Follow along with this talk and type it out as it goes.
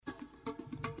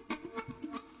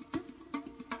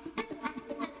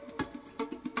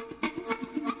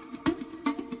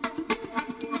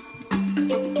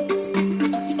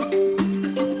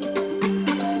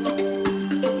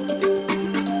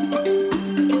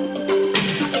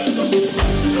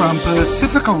From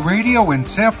Pacifica Radio in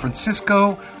San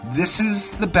Francisco, this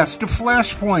is the best of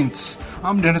Flashpoints.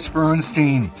 I'm Dennis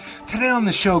Bernstein. Today on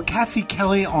the show, Kathy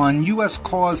Kelly on U.S.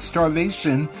 cause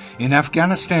starvation in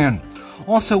Afghanistan.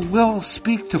 Also, we'll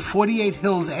speak to 48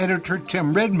 Hills editor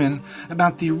Tim Redmond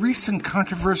about the recent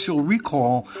controversial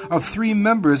recall of 3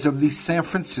 members of the San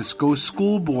Francisco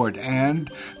School Board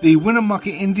and the Winnemucca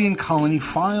Indian Colony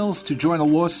Files to join a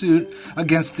lawsuit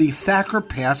against the Thacker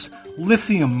Pass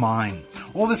lithium mine.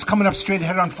 All this coming up straight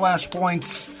ahead on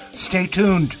Flashpoints. Stay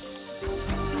tuned.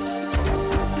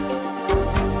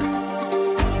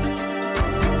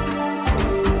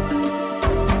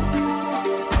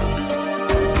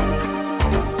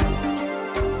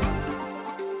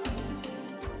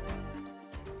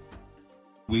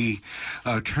 We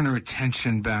turn our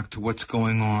attention back to what's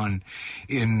going on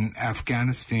in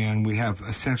Afghanistan. We have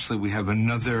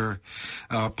another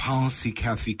policy,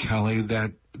 Kathy Kelly,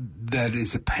 that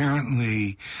is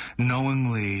apparently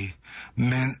knowingly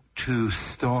meant to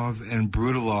starve and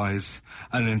brutalize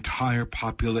an entire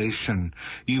population.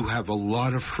 You have a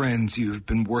lot of friends. You've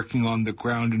been working on the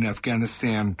ground in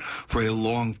Afghanistan for a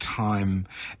long time,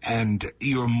 and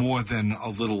you're more than a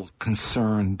little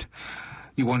concerned.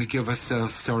 You want to give us,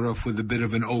 start off with a bit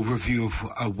of an overview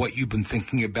of what you've been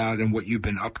thinking about and what you've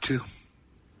been up to?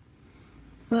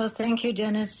 Well, thank you,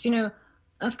 Dennis. You know,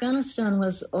 Afghanistan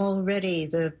was already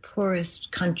the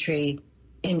poorest country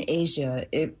in Asia.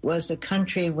 It was a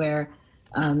country where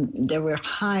there were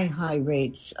high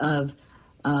rates of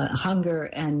hunger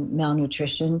and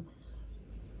malnutrition.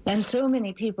 And so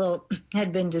many people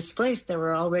had been displaced. There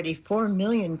were already 4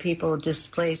 million people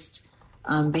displaced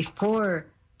before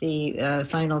the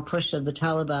final push of the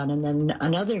Taliban, and then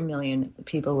another 1 million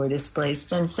people were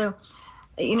displaced. And so,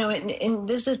 you know, in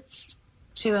visits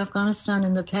to Afghanistan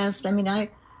in the past, I mean, I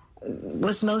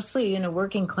was mostly in a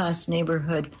working class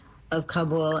neighborhood of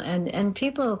Kabul, and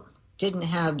people didn't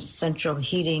have central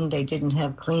heating, they didn't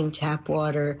have clean tap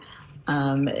water,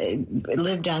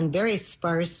 lived on very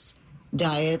sparse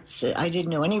diets. I didn't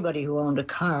know anybody who owned a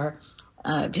car.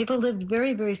 People lived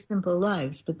very, very simple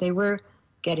lives, but they were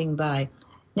getting by.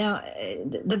 Now,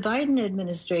 the Biden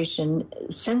administration,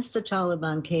 since the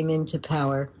Taliban came into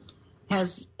power,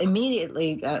 has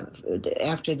immediately,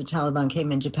 after the Taliban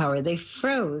came into power, they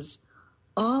froze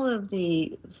all of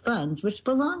the funds which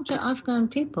belonged to Afghan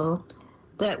people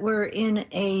that were in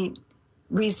a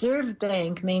reserve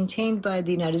bank maintained by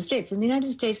the United States. And the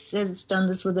United States has done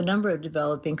this with a number of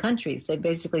developing countries. They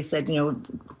basically said, you know,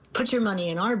 put your money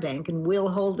in our bank and we'll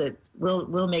hold it.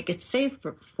 We'll make it safe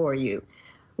for you.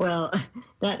 Well,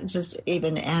 that just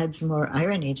even adds more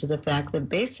irony to the fact that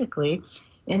basically,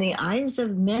 in the eyes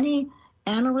of many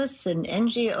analysts and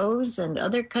NGOs and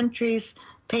other countries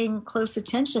paying close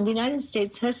attention, the United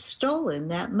States has stolen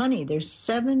that money. There's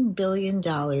 $7 billion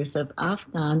of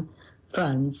Afghan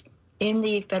funds in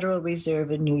the Federal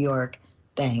Reserve in New York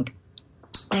Bank.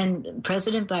 And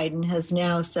President Biden has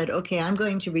now said, okay, I'm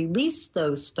going to release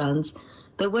those funds.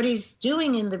 But what he's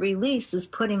doing in the release is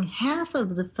putting half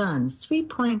of the funds,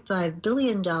 $3.5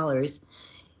 billion,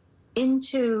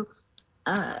 into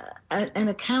an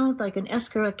account, like an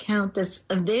escrow account that's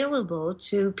available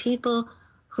to people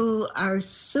who are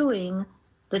suing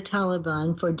the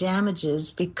Taliban for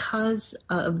damages because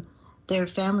of their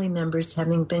family members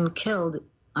having been killed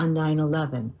on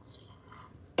 9/11.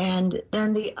 And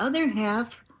then the other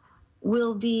half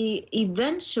will be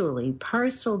eventually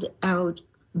parceled out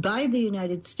by the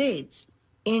United States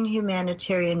in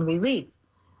humanitarian relief.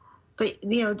 But,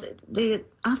 you know, the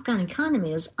Afghan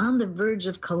economy is on the verge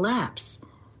of collapse.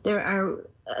 There are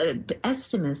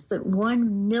estimates that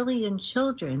 1 million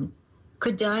children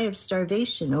could die of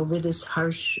starvation over this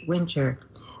harsh winter.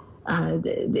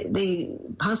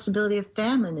 The possibility of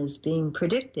famine is being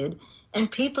predicted, and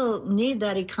people need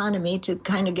that economy to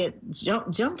kind of get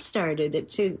jump-started,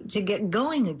 to get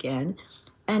going again.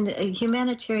 And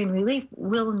humanitarian relief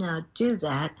will not do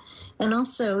that. And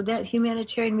also that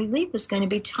humanitarian relief is going to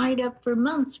be tied up for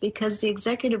months because the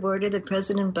executive order that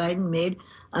President Biden made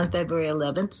on February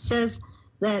 11th says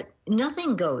that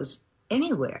nothing goes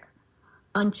anywhere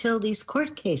until these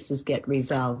court cases get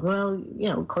resolved. Well, you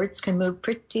know, courts can move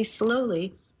pretty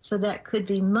slowly, so that could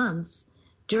be months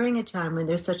during a time when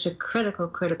there's such a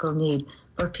critical need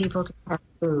for people to have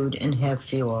food and have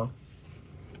fuel.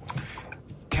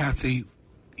 Kathy,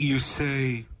 you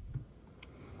say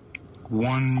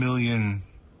 1 million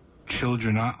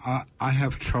children. I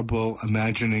have trouble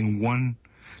imagining one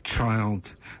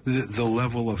child, the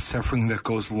level of suffering that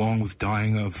goes along with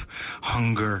dying of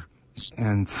hunger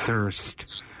and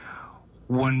thirst.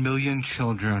 1 million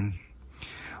children.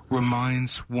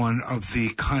 reminds one of the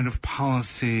kind of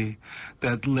policy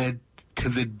that led to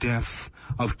the death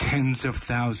of tens of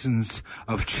thousands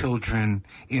of children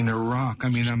in Iraq. I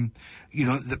mean,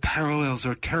 the parallels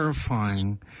are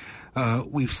terrifying.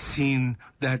 We've seen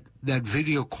that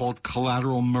video called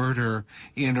Collateral Murder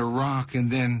in Iraq, and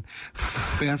then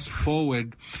fast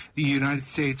forward, the United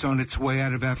States on its way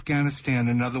out of Afghanistan,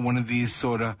 another one of these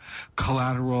sort of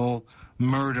collateral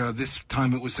murder. This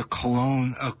time it was a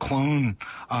clone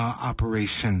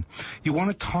operation. You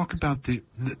want to talk about the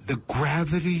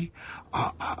gravity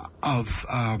of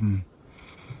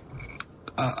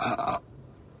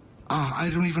I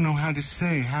don't even know how to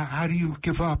say. How do you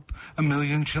give up 1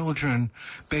 million children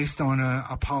based on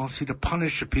a policy to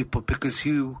punish people because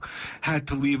you had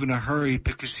to leave in a hurry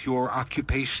because your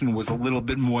occupation was a little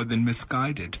bit more than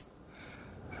misguided?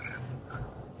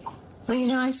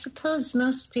 Well, I suppose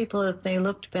most people, if they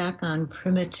looked back on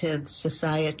primitive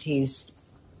societies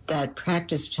that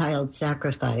practiced child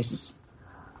sacrifice,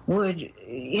 would,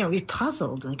 be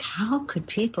puzzled. Like, how could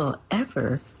people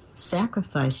ever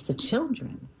sacrifice the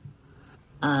children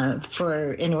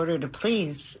in order to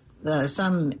please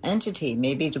some entity,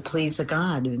 maybe to please a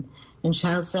god? And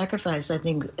child sacrifice, I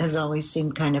think, has always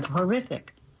seemed kind of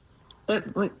horrific. But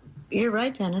you're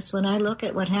right, Dennis. When I look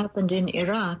at what happened in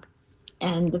Iraq,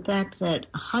 and the fact that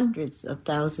hundreds of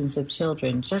thousands of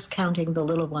children, just counting the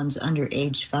little ones under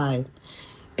age 5,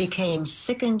 became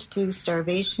sickened through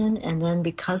starvation, and then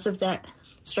because of that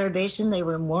starvation, they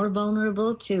were more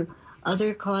vulnerable to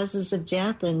other causes of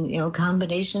death and,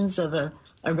 combinations of a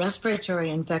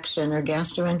respiratory infection or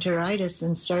gastroenteritis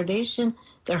and starvation.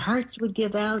 Their hearts would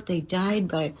give out. They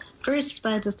died first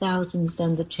by the thousands,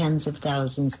 then the tens of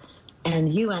thousands.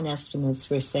 And UN estimates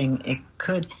were saying it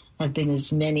could have been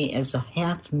as many as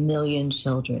 500,000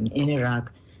 children in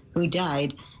Iraq who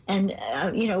died. And,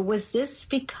 was this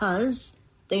because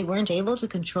they weren't able to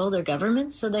control their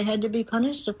government, so they had to be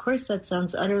punished? Of course, that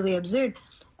sounds utterly absurd.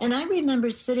 And I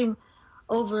remember sitting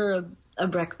over a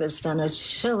breakfast on a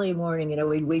chilly morning.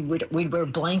 We'd wear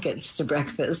blankets to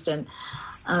breakfast. And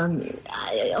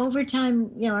over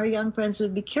time, our young friends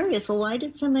would be curious, well, why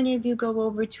did so many of you go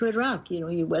over to Iraq?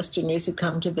 You Westerners who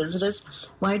come to visit us,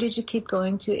 why did you keep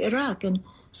going to Iraq? And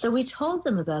so we told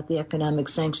them about the economic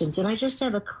sanctions. And I just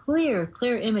have a clear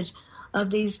image of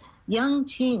these young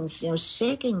teens,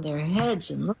 shaking their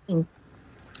heads and looking,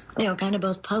 kind of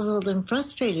both puzzled and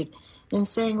frustrated and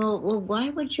saying, well, why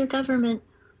would your government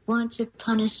want to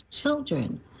punish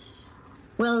children?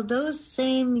 Well, those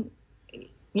same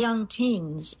young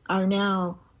teens are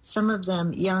now, some of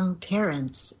them, young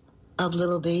parents of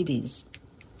little babies.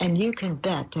 And you can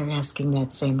bet they're asking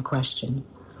that same question.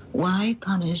 Why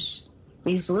punish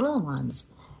these little ones?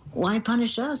 Why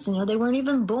punish us? They weren't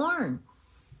even born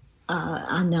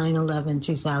on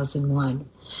 9/11/2001.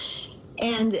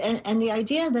 And the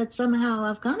idea that somehow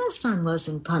Afghanistan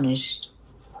wasn't punished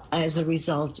as a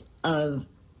result of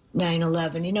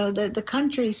 9/11. The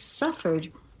country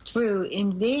suffered through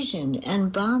invasion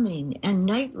and bombing and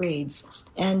night raids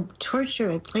and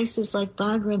torture at places like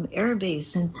Bagram Air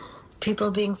Base and people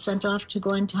being sent off to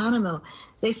Guantanamo.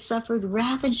 They suffered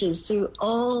ravages through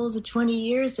all the 20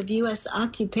 years of U.S.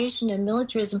 occupation and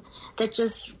militarism that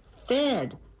just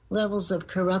fed levels of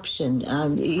corruption.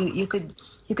 You could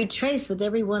trace with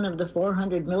every one of the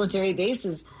 400 military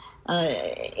bases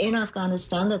in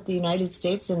Afghanistan that the United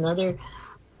States and other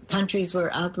countries were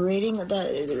operating,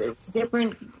 the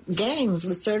different gangs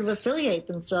would sort of affiliate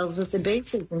themselves with the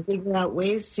bases and figure out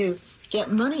ways to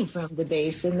get money from the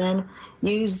base and then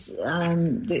use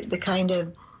the kind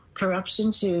of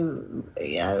corruption to,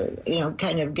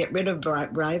 kind of get rid of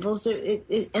rivals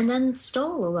and then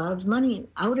stole a lot of money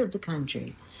out of the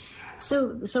country.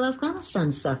 So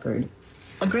Afghanistan suffered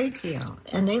a great deal,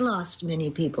 and they lost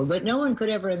many people. But no one could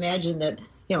ever imagine that,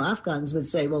 Afghans would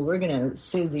say, well, we're going to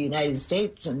sue the United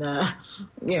States and,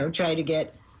 try to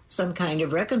get some kind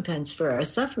of recompense for our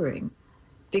suffering.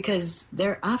 Because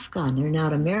they're Afghan, they're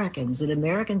not Americans. And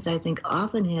Americans, I think,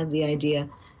 often have the idea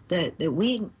that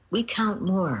we count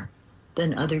more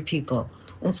than other people.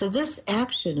 And so this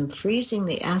action of freezing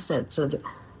the assets of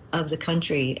the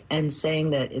country and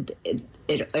saying that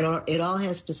it all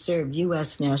has to serve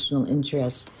U.S. national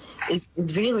interests is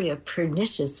really a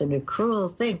pernicious and a cruel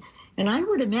thing. And I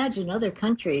would imagine other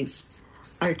countries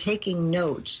are taking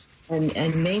note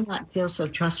and may not feel so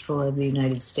trustful of the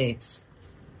United States.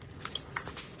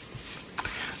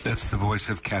 That's the voice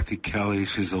of Kathy Kelly.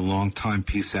 She's a longtime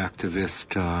peace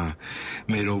activist,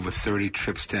 made over 30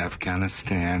 trips to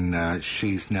Afghanistan.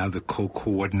 She's now the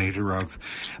co-coordinator of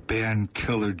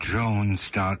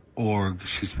BanKillerJones.org.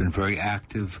 She's been very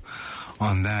active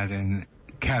on that. And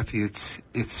Kathy, it's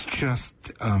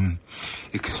just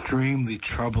extremely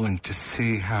troubling to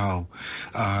see how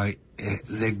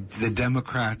the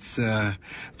Democrats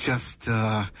just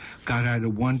got out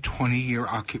of one 20-year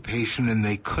occupation, and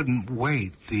they couldn't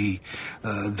wait. The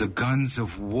guns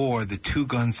of war, the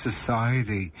two-gun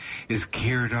society, is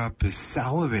geared up, is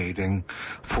salivating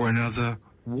for another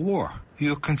war.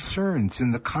 Your concerns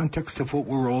in the context of what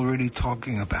we're already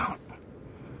talking about?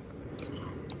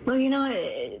 Well,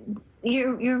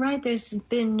 you're right. There's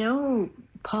been no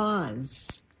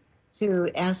pause to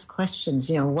ask questions.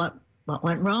 What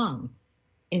went wrong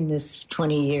in this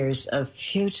 20 years of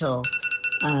futile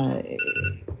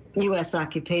U.S.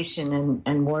 occupation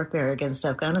and warfare against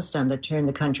Afghanistan that turned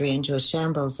the country into a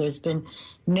shambles? There's been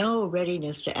no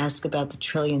readiness to ask about the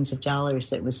trillions of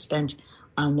dollars that was spent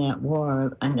on that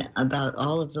war and about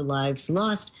all of the lives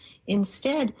lost.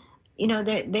 Instead,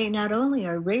 they not only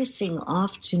are racing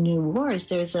off to new wars,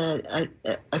 there's a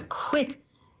quick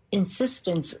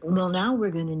insistence, well, now we're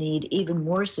going to need even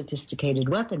more sophisticated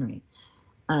weaponry.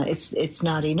 It's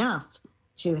not enough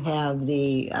to have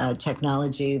the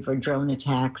technology for drone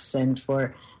attacks and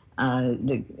for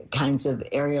the kinds of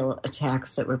aerial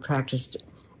attacks that were practiced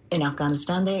in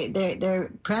Afghanistan.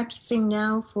 They're practicing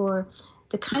now for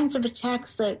the kinds of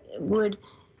attacks that would,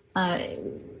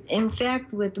 in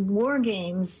fact, with war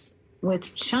games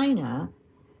with China,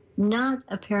 not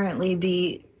apparently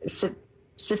be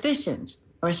sufficient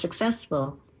or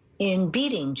successful in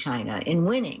beating China, in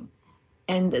winning.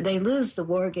 And they lose the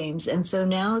war games. And so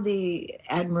now the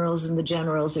admirals and the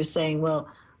generals are saying, well,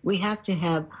 we have to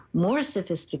have more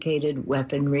sophisticated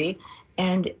weaponry.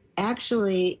 And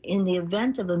actually, in the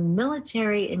event of a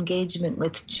military engagement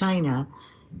with China,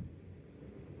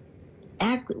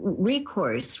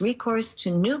 recourse to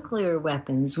nuclear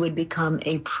weapons would become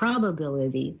a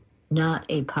probability, not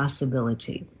a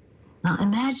possibility. Now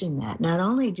imagine that. Not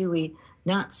only do we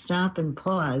not stop and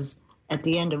pause at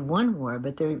the end of one war,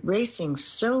 but they're racing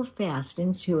so fast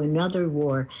into another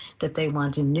war that they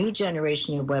want a new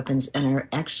generation of weapons and are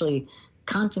actually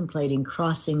contemplating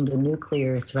crossing the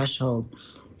nuclear threshold.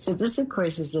 So this, of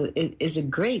course, is a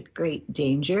great, great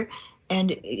danger.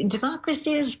 And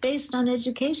democracy is based on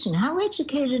education. How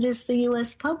educated is the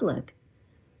U.S. public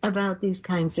about these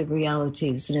kinds of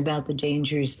realities and about the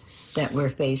dangers that we're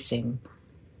facing?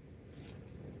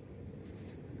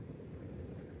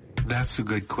 That's a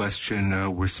good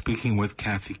question. We're speaking with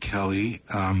Kathy Kelly.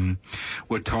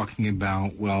 We're talking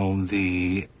about,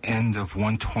 the end of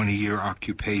one 20-year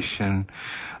occupation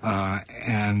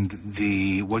and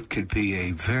what could be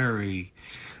a very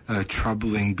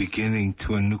troubling beginning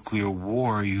to a nuclear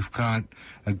war. You've got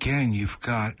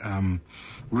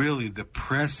really the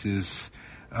press is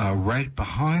right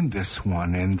behind this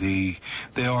one, and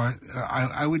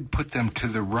I would put them to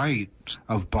the right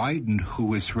of Biden,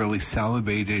 who is really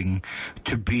salivating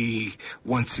to be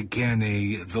once again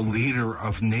the leader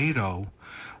of NATO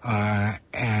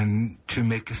and to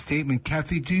make a statement.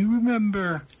 Kathy, do you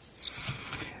remember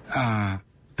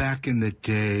back in the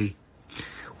day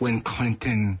when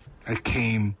Clinton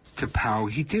came to power?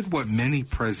 He did what many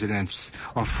presidents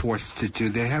are forced to do.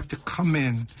 They have to come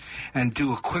in and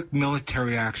do a quick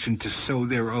military action to sow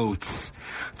their oats,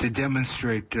 to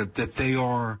demonstrate that they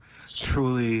are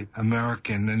truly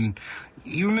American. And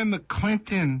you remember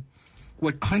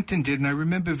what Clinton did, and I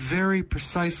remember very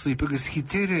precisely because he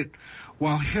did it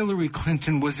while Hillary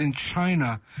Clinton was in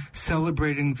China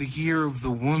celebrating the Year of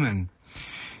the Woman.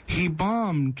 He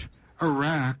bombed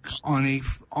Iraq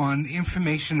on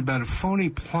information about a phony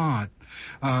plot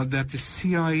that the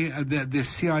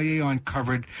CIA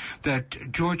uncovered,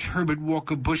 that George Herbert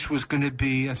Walker Bush was going to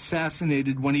be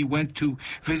assassinated when he went to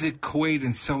visit Kuwait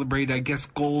and celebrate, I guess,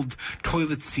 gold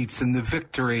toilet seats in the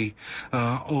victory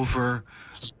over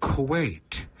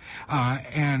Kuwait.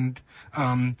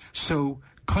 So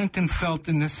Clinton felt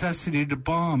the necessity to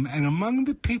bomb, and among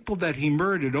the people that he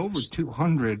murdered, over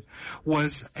 200,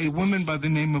 was a woman by the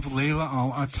name of Layla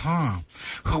al-Attar,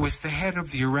 who was the head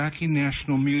of the Iraqi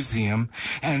National Museum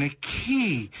and a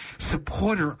key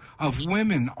supporter of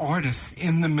women artists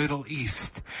in the Middle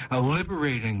East,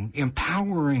 liberating,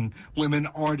 empowering women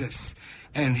artists.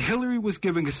 And Hillary was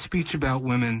giving a speech about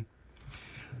women,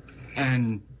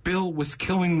 and Bill was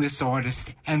killing this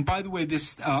artist. And by the way,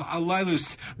 this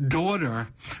Lila's daughter,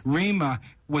 Rima,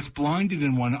 was blinded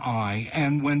in one eye.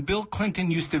 And when Bill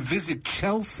Clinton used to visit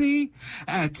Chelsea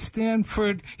at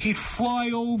Stanford, he'd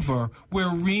fly over where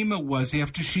Rima was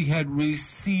after she had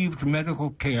received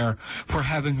medical care for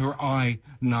having her eye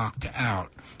knocked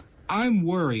out. I'm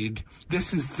worried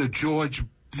this is the Joe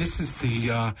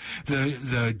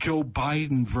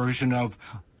Biden version of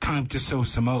time to sow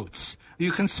some oats. Are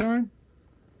you concerned?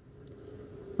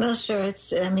 Well, sure.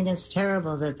 It's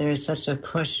terrible that there's such a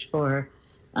push for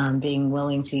being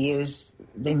willing to use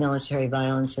the military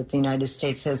violence that the United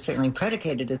States has certainly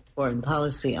predicated its foreign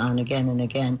policy on again and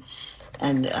again.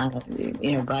 And,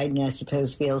 Biden, I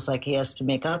suppose, feels like he has to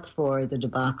make up for the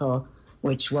debacle,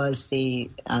 which was the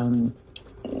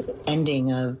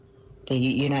ending of the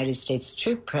United States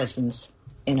troop presence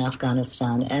in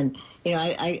Afghanistan. And,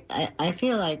 I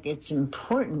feel like it's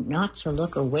important not to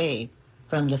look away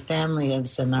from the family of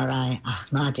Zamarai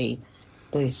Ahmadi,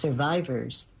 the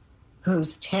survivors,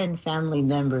 whose 10 family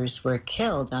members were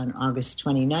killed on August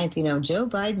 29th. Joe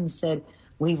Biden said,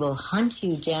 "We will hunt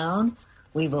you down.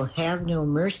 We will have no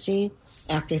mercy,"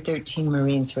 after 13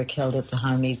 Marines were killed at the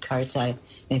Hamid Karzai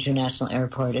International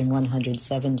Airport and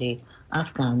 170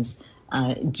 Afghans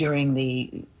during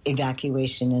the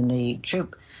evacuation and the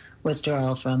troop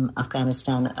withdrawal from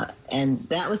Afghanistan. And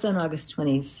that was on August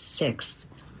 26th.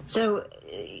 So,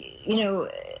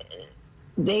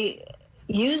 they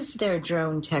used their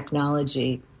drone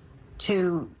technology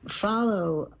to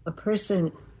follow a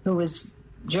person who was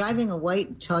driving a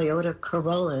white Toyota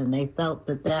Corolla, and they felt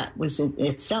that was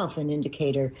itself an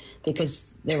indicator because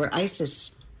there were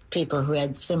ISIS people who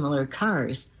had similar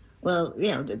cars. Well,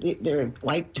 there are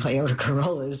white Toyota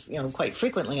Corollas, quite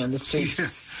frequently on the streets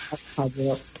of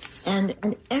Kabul.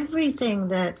 And everything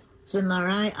that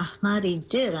Zamarai Ahmadi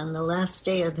did on the last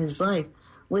day of his life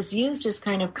was used as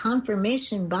kind of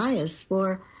confirmation bias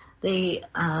for the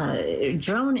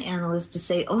drone analyst to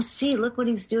say, "Oh, see, look what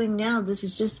he's doing now. This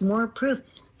is just more proof."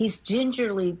 He's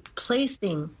gingerly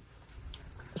placing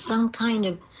some kind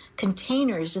of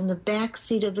containers in the back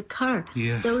seat of the car.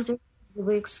 Yes. Those are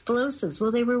explosives.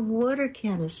 Well, they were water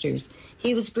canisters.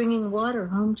 He was bringing water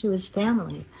home to his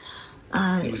family.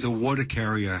 He was a water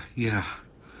carrier, yeah.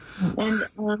 And,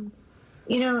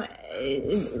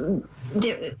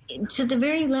 to the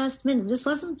very last minute, this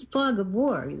wasn't the fog of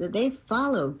war. They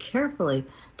followed carefully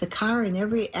the car in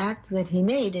every act that he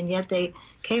made, and yet they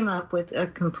came up with a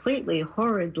completely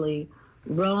horridly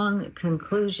wrong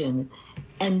conclusion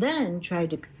and then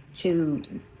tried to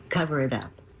cover it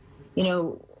up.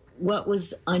 What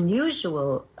was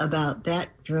unusual about that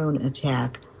drone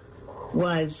attack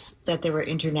was that there were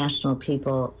international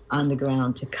people on the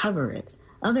ground to cover it.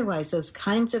 Otherwise, those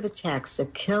kinds of attacks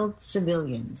that killed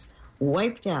civilians,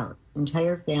 wiped out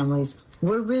entire families,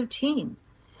 were routine.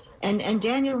 And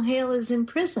Daniel Hale is in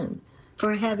prison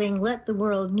for having let the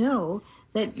world know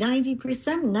that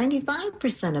 90%,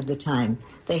 95% of the time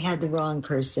they had the wrong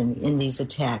person in these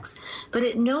attacks. But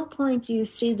at no point do you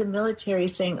see the military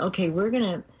saying, "Okay, we're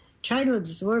going to try to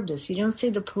absorb this." You don't see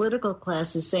the political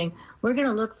classes saying, "We're going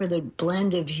to look for the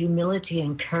blend of humility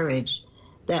and courage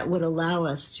that would allow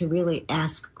us to really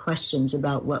ask questions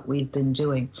about what we've been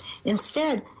doing."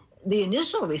 Instead, the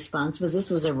initial response was this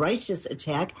was a righteous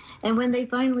attack, and when they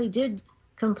finally did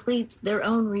complete their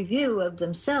own review of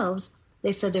themselves,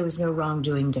 they said there was no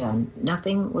wrongdoing done.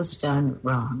 Nothing was done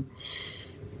wrong.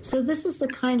 So this is the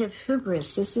kind of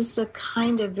hubris, this is the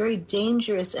kind of very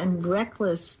dangerous and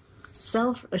reckless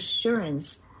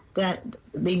self-assurance that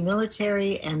the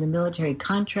military and the military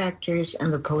contractors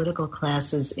and the political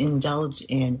classes indulge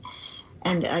in.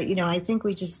 And, I think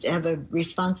we just have a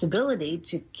responsibility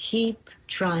to keep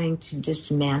trying to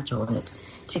dismantle it,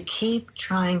 to keep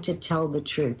trying to tell the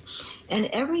truth. And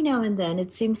every now and then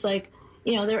it seems like,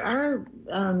 there are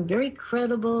very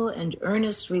credible and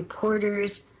earnest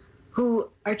reporters who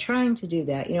are trying to do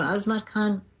that. Azmat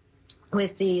Khan,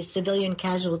 with the civilian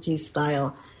casualties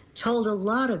file, told a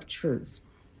lot of truth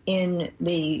in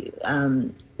the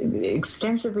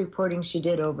extensive reporting she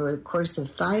did over the course of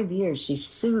 5 years. She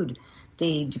sued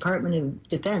the Department of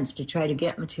Defense to try to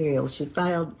get materials. She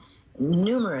filed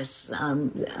numerous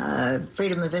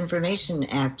Freedom of Information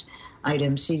Act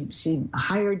items. She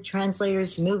hired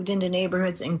translators, moved into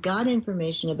neighborhoods, and got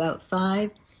information about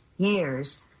 5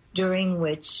 years during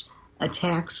which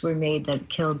attacks were made that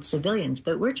killed civilians.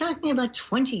 But we're talking about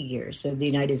 20 years of the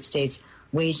United States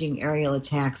waging aerial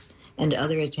attacks and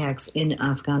other attacks in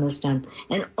Afghanistan.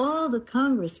 And all the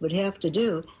Congress would have to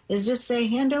do is just say,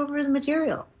 hand over the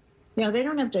material. They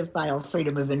don't have to file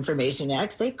Freedom of Information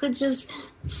Acts. They could just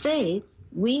say,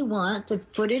 we want the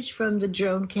footage from the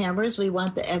drone cameras. We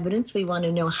want the evidence. We want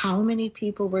to know how many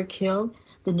people were killed,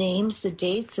 the names, the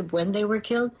dates of when they were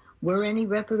killed. Were any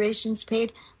reparations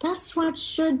paid? That's what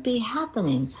should be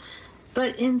happening.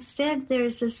 But instead,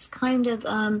 there's this kind of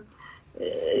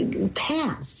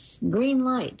pass, green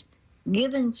light,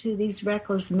 given to these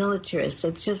reckless militarists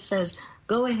that just says,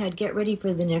 go ahead, get ready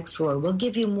for the next war. We'll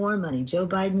give you more money. Joe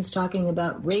Biden's talking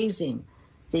about raising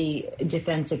the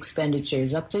defense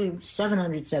expenditures, up to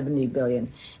 $770 billion.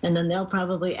 And then they'll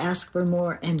probably ask for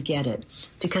more and get it,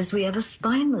 because we have a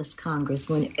spineless Congress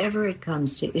whenever it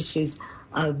comes to issues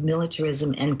of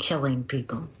militarism and killing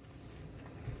people.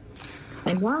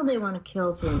 And now they want to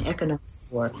kill through an economic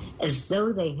war, as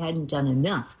though they hadn't done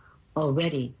enough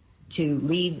already to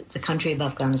leave the country of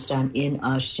Afghanistan in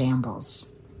a shambles.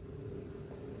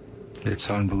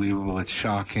 It's unbelievable. It's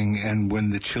shocking. And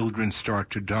when the children start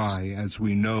to die, as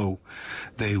we know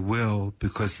they will,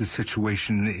 because the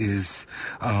situation is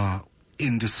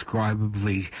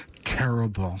indescribably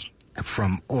terrible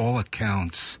from all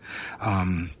accounts,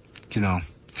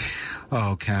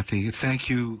 Oh, Kathy, thank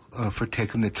you for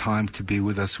taking the time to be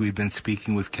with us. We've been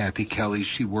speaking with Kathy Kelly.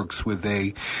 She works with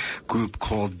a group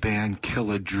called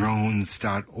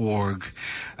BanKillerDrones.org.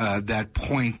 That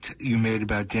point you made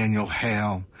about Daniel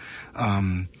Hale,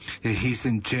 he's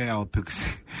in jail because,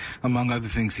 among other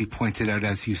things, he pointed out,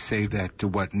 as you say, that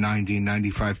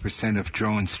 95% of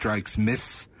drone strikes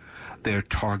miss their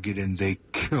target and they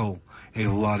kill a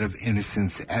lot of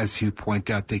innocents. As you point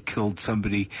out, they killed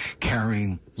somebody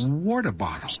carrying water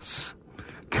bottles,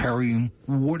 and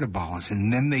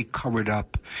then they covered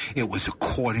up. It was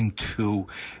according to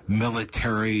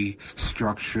military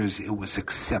structures. It was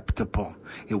acceptable.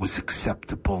 It was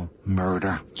acceptable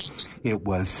murder. It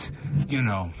was,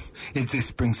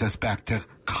 this brings us back to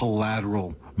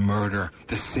collateral murder,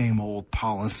 the same old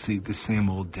policy, the same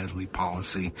old deadly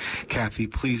policy. Kathy,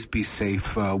 please be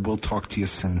safe. We'll talk to you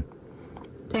soon.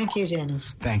 Thank you,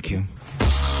 Dennis. Thank you.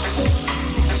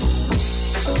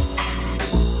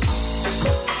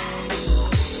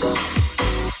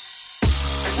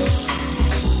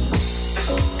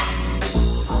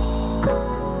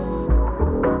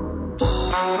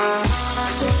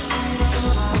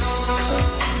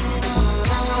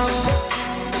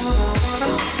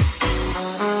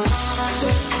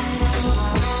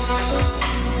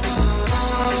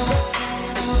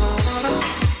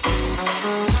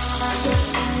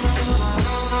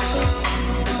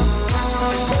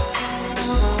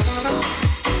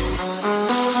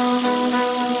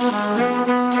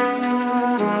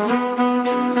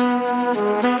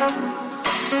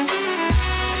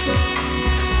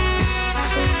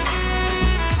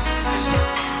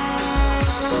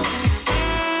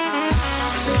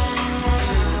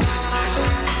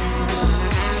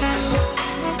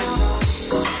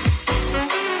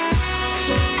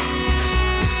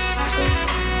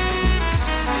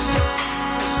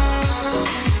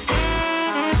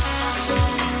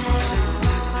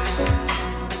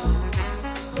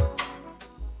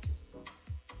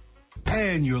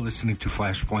 Listening to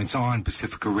Flashpoints on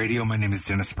Pacifica Radio. My name is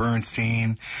Dennis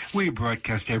Bernstein. We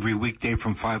broadcast every weekday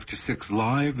from 5 to 6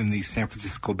 live in the San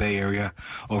Francisco Bay Area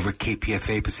over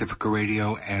KPFA Pacifica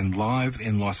Radio and live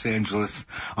in Los Angeles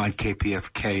on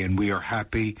KPFK. And we are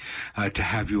happy to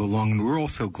have you along. And we're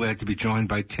also glad to be joined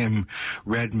by Tim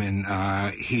Redmond.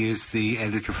 He is the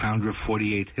editor-founder of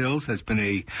 48 Hills, has been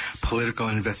a political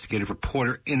and investigative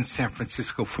reporter in San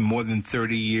Francisco for more than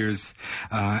 30 years.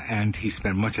 And he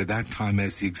spent much of that time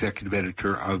as the executive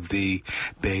editor of the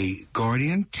Bay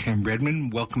Guardian. Tim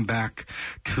Redmond, welcome back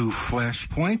to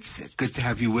Flashpoints. Good to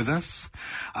have you with us.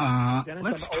 Dennis,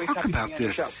 let's talk about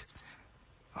this.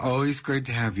 Always great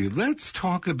to have you. Let's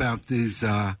talk about this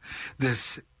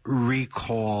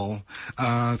recall.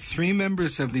 3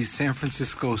 members of the San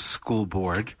Francisco School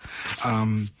Board.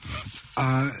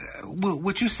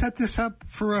 Would you set this up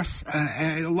for us?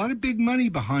 A lot of big money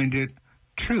behind it,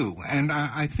 too. And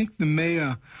I think the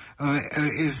mayor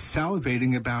is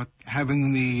salivating about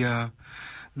having the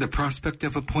prospect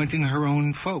of appointing her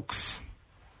own folks.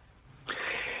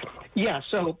 Yeah,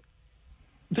 so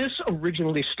this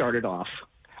originally started off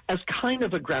as kind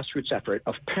of a grassroots effort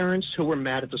of parents who were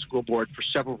mad at the school board for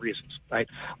several reasons, right?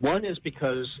 One is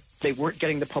because they weren't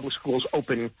getting the public schools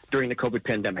open during the COVID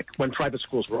pandemic when private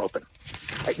schools were open.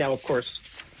 Right now, of course,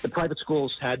 the private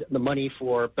schools had the money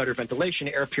for better ventilation,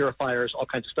 air purifiers, all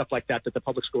kinds of stuff like that that the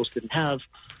public schools didn't have.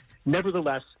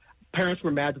 Nevertheless, parents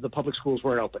were mad that the public schools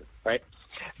weren't open, right?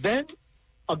 Then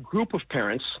a group of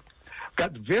parents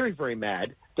got very, very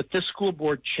mad that this school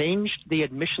board changed the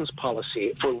admissions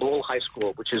policy for Lowell High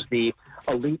School, which is the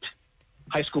elite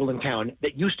high school in town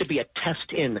that used to be a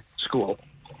test-in school.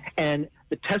 And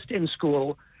the test-in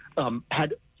school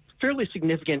had fairly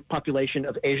significant population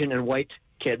of Asian and white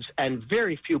kids and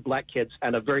very few black kids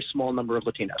and a very small number of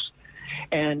Latinos.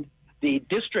 And the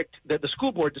district, the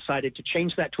school board decided to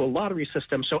change that to a lottery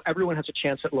system so everyone has a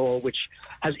chance at Lowell, which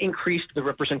has increased the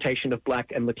representation of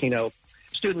black and Latino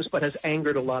students, but has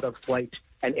angered a lot of white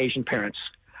and Asian parents,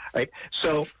 right?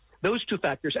 So those two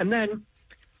factors. And then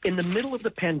in the middle of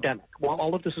the pandemic, while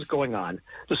all of this is going on,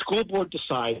 the school board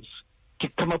decides to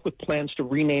come up with plans to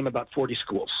rename about 40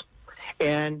 schools.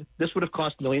 And this would have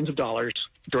cost millions of dollars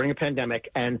during a pandemic.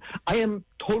 And I am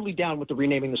totally down with the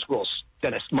renaming the schools,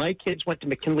 Dennis. My kids went to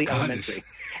McKinley Elementary,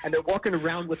 and they're walking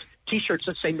around with T-shirts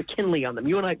that say McKinley on them.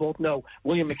 You and I both know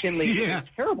William McKinley is a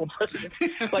terrible president.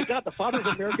 My God, the father of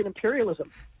American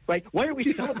imperialism, right? Why are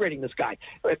we celebrating this guy?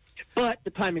 But the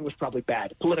timing was probably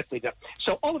bad politically.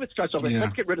 So all of it starts over.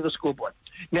 Let's get rid of the school board.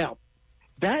 Now,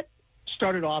 that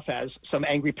started off as some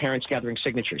angry parents gathering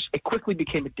signatures. It quickly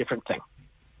became a different thing.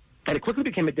 And it quickly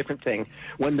became a different thing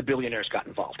when the billionaires got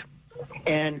involved.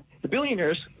 And the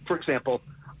billionaires, for example,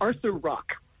 Arthur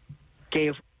Rock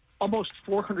gave almost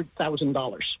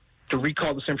 $400,000 to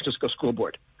recall the San Francisco School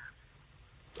Board.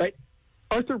 Right?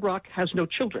 Arthur Rock has no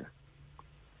children.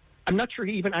 I'm not sure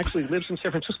he even actually lives in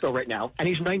San Francisco right now, and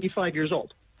he's 95 years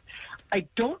old. I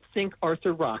don't think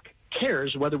Arthur Rock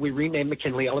cares whether we rename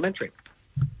McKinley Elementary.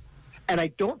 And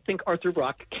I don't think Arthur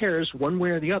Rock cares one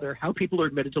way or the other how people are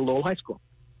admitted to Lowell High School.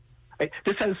 He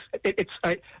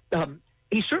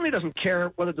certainly doesn't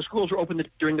care whether the schools are open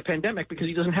during the pandemic because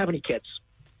he doesn't have any kids,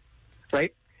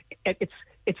 right? It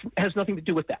has nothing to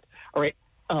do with that, all right?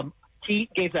 He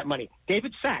gave that money.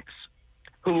 David Sachs,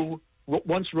 who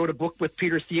once wrote a book with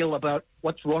Peter Thiel about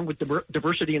what's wrong with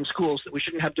diversity in schools, that we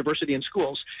shouldn't have diversity in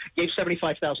schools, gave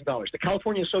 $75,000. The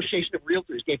California Association of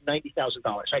Realtors gave $90,000,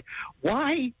 right?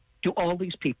 Why do all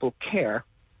these people care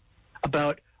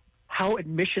about how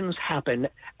admissions happen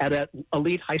at an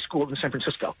elite high school in San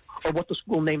Francisco, or what the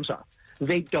school names are?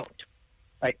 They don't,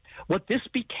 right? What this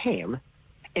became,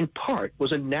 in part,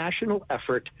 was a national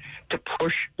effort to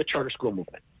push the charter school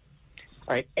movement,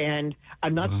 right? And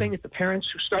I'm not saying that the parents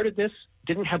who started this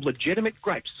didn't have legitimate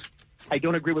gripes. I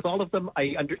don't agree with all of them.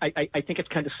 I think it's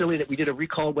kind of silly that we did a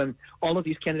recall when all of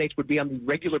these candidates would be on the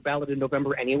regular ballot in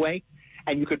November anyway,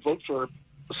 and you could vote for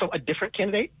a different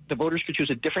candidate. The voters could choose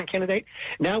a different candidate.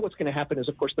 Now what's going to happen is,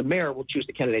 of course, the mayor will choose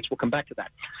the candidates. We'll come back to that.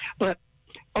 But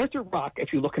Arthur Rock,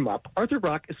 if you look him up, Arthur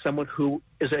Rock is someone who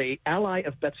is an ally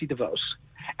of Betsy DeVos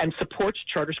and supports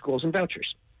charter schools and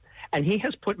vouchers. And he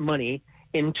has put money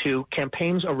into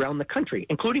campaigns around the country,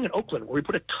 including in Oakland, where he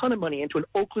put a ton of money into an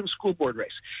Oakland school board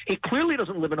race. He clearly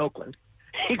doesn't live in Oakland.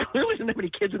 He clearly doesn't have any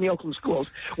kids in the Oakland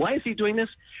schools. Why is he doing this?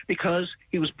 Because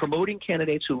he was promoting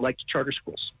candidates who liked charter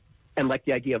schools and like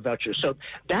the idea of vouchers. So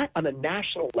that, on a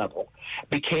national level,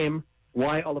 became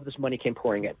why all of this money came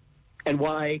pouring in, and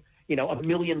why, $1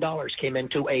 million came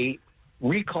into a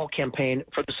recall campaign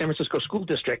for the San Francisco School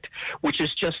District, which is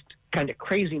just kind of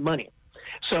crazy money.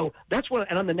 So that's what,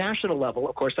 and on the national level,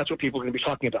 of course, that's what people are going to be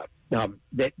talking about.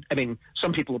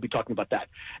 Some people will be talking about that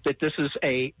there's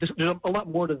a lot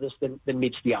more to this than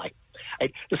meets the eye.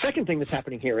 Right? The second thing that's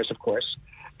happening here is, of course,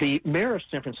 the mayor of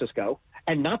San Francisco,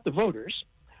 and not the voters,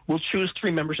 will choose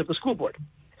 3 members of the school board.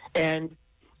 And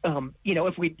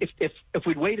if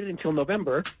we'd waited until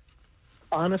November,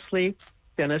 honestly,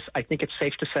 Dennis, I think it's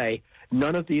safe to say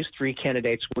none of these 3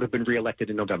 candidates would have been reelected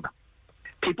in November.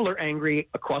 People are angry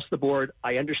across the board.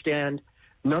 I understand.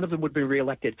 None of them would be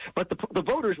reelected. But the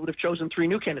voters would have chosen 3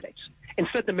 new candidates.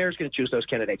 Instead, the mayor's going to choose those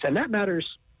candidates. And that matters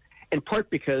in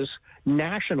part because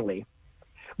nationally,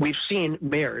 we've seen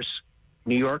mayors,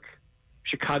 New York,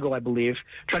 Chicago, I believe,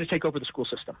 try to take over the school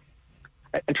system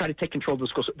and try to take control of the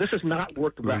school system. This has not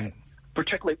worked well,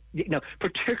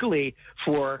 particularly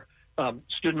for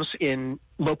students in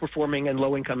low-performing and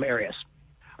low-income areas.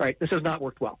 All right, this has not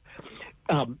worked well.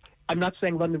 I'm not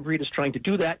saying London Breed is trying to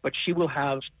do that, but she will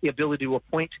have the ability to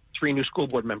appoint 3 new school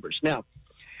board members. Now,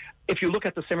 if you look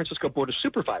at the San Francisco Board of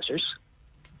Supervisors,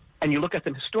 and you look at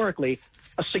them historically,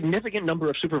 a significant number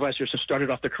of supervisors have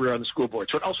started off their career on the school board.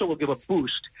 So it also will give a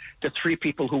boost to 3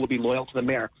 people who will be loyal to the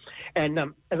mayor. And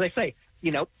as I say,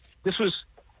 this was,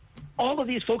 all of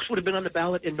these folks would have been on the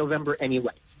ballot in November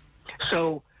anyway.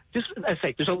 So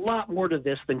there's a lot more to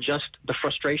this than just the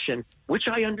frustration, which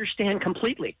I understand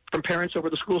completely, from parents over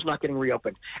the schools not getting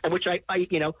reopened, and which I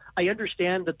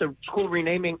understand that the school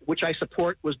renaming, which I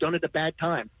support, was done at a bad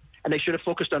time, and they should have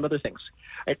focused on other things.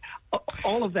 Right?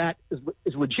 All of that is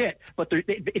legit, but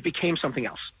it became something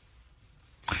else.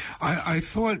 I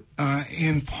thought,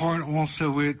 in part,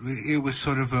 also it was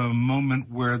sort of a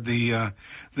moment where the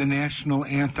national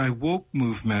anti-woke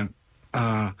movement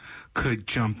could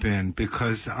jump in,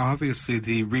 because obviously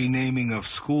the renaming of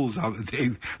schools,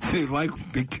 they like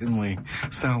McKinley,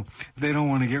 so they don't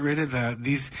want to get rid of that.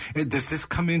 Does this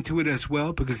come into it as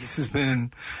well? Because this has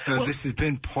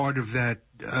been part of that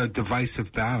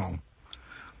divisive battle.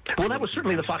 Well, that was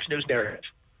certainly the Fox News narrative.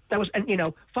 That was, and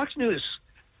Fox News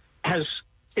has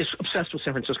is obsessed with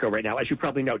San Francisco right now, as you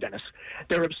probably know, Dennis.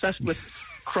 They're obsessed with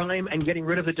crime and getting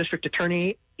rid of the district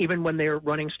attorney, even when they're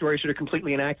running stories that are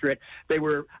completely inaccurate.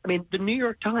 The New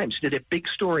York Times did a big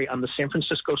story on the San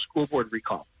Francisco school board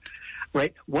recall,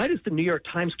 right? Why does the New York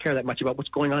Times care that much about what's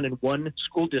going on in one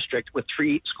school district with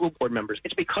 3 school board members?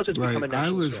 It's because it's become a national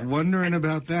I was story. wondering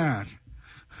about that.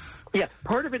 Yeah,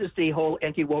 part of it is the whole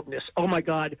anti-wokeness. Oh, my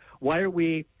God, why are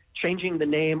we changing the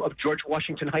name of George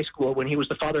Washington High School when he was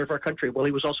the father of our country? Well,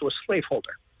 he was also a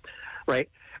slaveholder, right?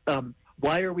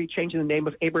 Why are we changing the name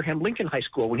of Abraham Lincoln High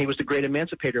School when he was the great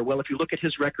emancipator? Well, if you look at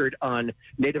his record on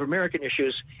Native American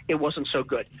issues, it wasn't so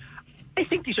good. I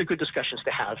think these are good discussions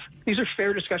to have. These are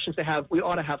fair discussions to have. We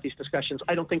ought to have these discussions.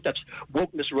 I don't think that's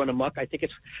wokeness run amok. I think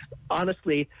it's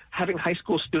honestly having high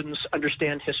school students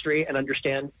understand history and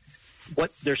understand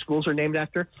what their schools are named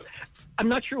after. I'm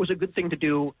not sure it was a good thing to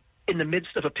do in the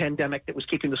midst of a pandemic that was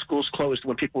keeping the schools closed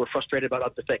when people were frustrated about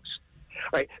other things.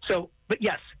 Right? So, but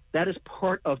yes, that is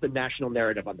part of the national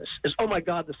narrative on this is, oh my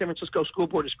God, the San Francisco school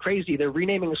board is crazy. They're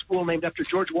renaming a school named after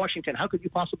George Washington. How could you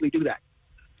possibly do that?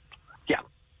 Yeah.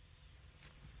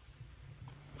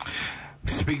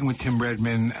 Speaking with Tim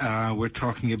Redmond, we're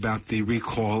talking about the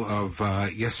recall of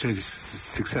yesterday's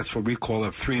successful recall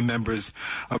of 3 members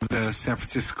of the San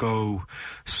Francisco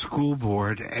School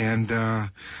Board. And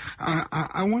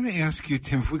I want to ask you,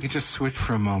 Tim, if we could just switch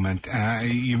for a moment.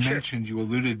 You mentioned, you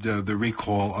alluded to the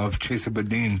recall of Chesa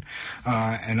Boudin,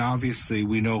 and obviously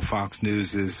we know Fox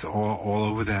News is all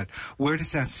over that. Where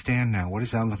does that stand now? What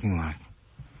is that looking like?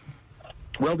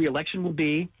 Well, the election will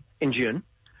be in June.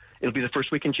 It'll be the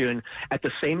first week in June at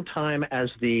the same time as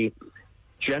the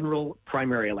general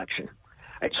primary election.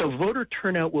 Right, so voter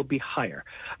turnout will be higher.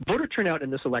 Voter turnout in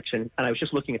this election, and I was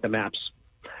just looking at the maps,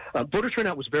 voter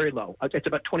turnout was very low. It's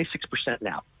about 26%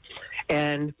 now.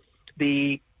 And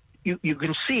you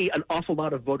can see an awful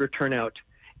lot of voter turnout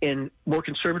in more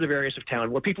conservative areas of town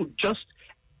where people just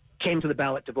came to the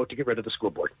ballot to vote to get rid of the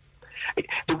school board.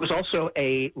 There was also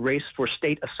a race for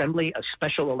state assembly, a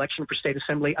special election for state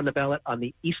assembly on the ballot on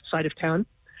the east side of town,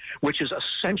 which is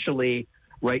essentially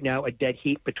right now a dead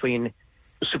heat between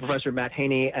Supervisor Matt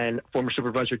Haney and former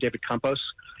Supervisor David Campos.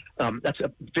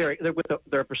 They're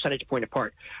a percentage point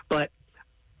apart. But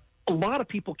a lot of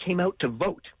people came out to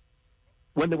vote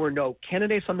when there were no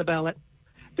candidates on the ballot.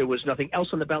 There was nothing else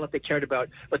on the ballot they cared about,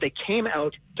 but they came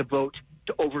out to vote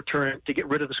to get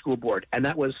rid of the school board. And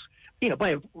that was, by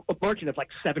a margin of like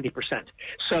 70%.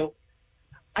 So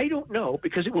I don't know,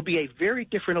 because it will be a very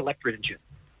different electorate in June.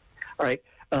 All right.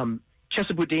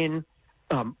 Chesa Boudin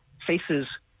faces,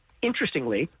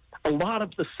 interestingly, a lot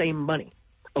of the same money.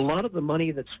 A lot of the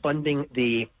money that's funding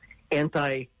the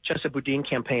anti-Chesa Boudin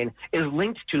campaign is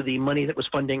linked to the money that was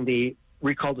funding the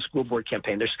Recall the School Board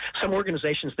campaign. There's some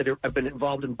organizations that have been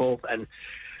involved in both, and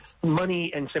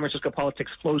money in San Francisco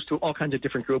politics flows through all kinds of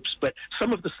different groups, but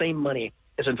some of the same money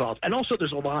is involved. And also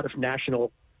there's a lot of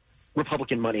national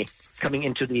Republican money coming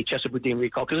into the Chesa Boudin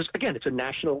recall, because, again, it's a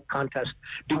national contest.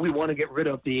 Do we want to get rid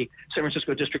of the San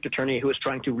Francisco district attorney who is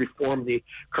trying to reform the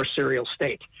carceral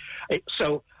state?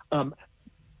 So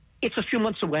it's a few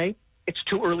months away. It's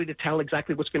too early to tell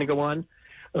exactly what's going to go on.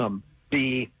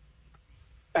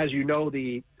 As you know,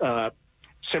 the San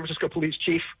Francisco police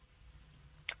chief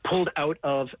pulled out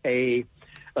of a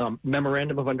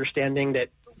memorandum of understanding that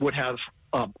would have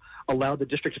allowed the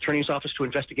district attorney's office to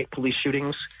investigate police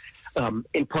shootings,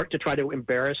 in part to try to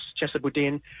embarrass Chesa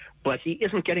Boudin. But he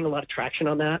isn't getting a lot of traction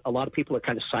on that. A lot of people are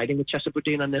kind of siding with Chesa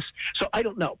Boudin on this. So I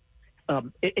don't know.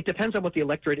 It depends on what the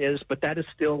electorate is, but that is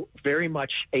still very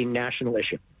much a national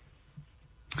issue.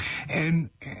 And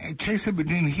Chesa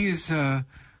Boudin, he is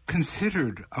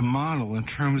considered a model in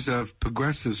terms of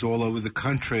progressives all over the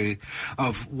country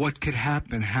of what could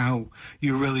happen, how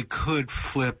you really could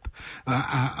flip.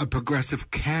 A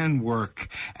progressive can work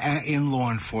in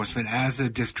law enforcement as a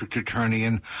district attorney,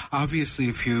 and obviously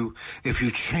if you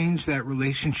change that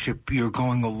relationship, you're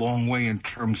going a long way in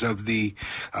terms of the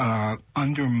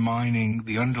undermining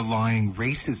the underlying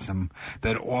racism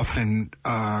that often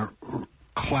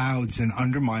clouds and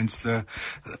undermines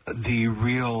the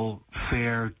real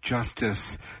fair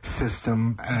justice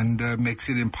system, and makes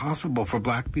it impossible for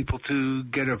black people to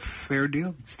get a fair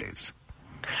deal these days.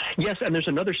 Yes, and there's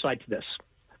another side to this.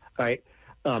 All right,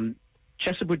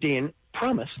 Chesa Boudin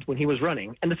promised when he was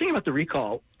running, and the thing about the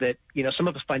recall that some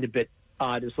of us find a bit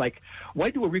odd is, like, why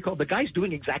do a recall? The guy's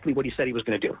doing exactly what he said he was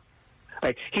going to do.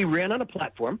 Right? He ran on a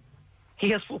platform. He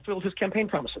has fulfilled his campaign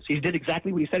promises. He did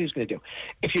exactly what he said he was going to do.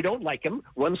 If you don't like him,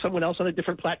 run someone else on a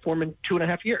different platform in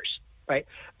 2.5 years, right?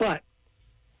 But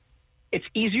it's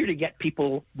easier to get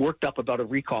people worked up about a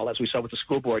recall, as we saw with the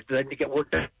school board, than to get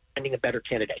worked up finding a better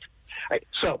candidate. Right.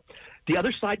 So the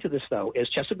other side to this, though, is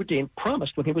Chesa Boudin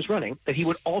promised when he was running that he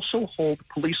would also hold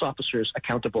police officers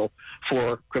accountable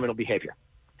for criminal behavior.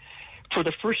 For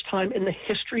the first time in the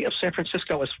history of San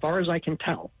Francisco, as far as I can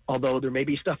tell, although there may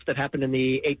be stuff that happened in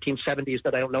the 1870s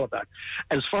that I don't know about,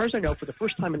 as far as I know, for the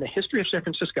first time in the history of San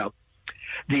Francisco,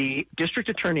 the district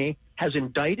attorney has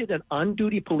indicted an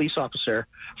on-duty police officer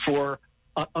for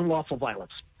unlawful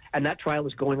violence. And that trial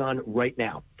is going on right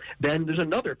now. Then there's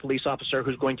another police officer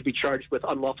who's going to be charged with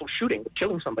unlawful shooting,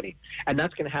 killing somebody. And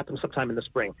that's going to happen sometime in the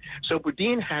spring. So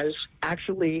Boudin has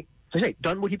actually, as I say,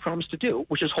 done what he promised to do,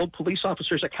 which is hold police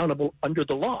officers accountable under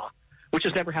the law, which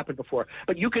has never happened before.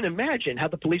 But you can imagine how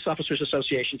the Police Officers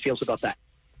Association feels about that.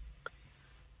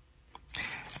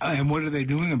 And what are they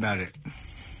doing about it?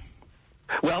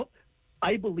 Well,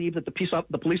 I believe that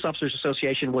the Police Officers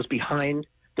Association was behind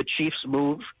the chief's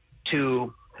move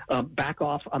to back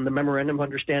off on the memorandum of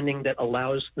understanding that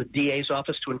allows the DA's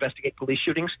office to investigate police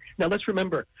shootings. Now, let's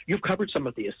remember, you've covered some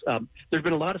of these. There's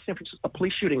been a lot of San Francisco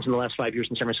police shootings in the last 5 years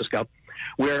in San Francisco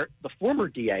where the former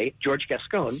DA, George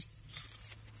Gascon,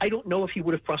 I don't know if he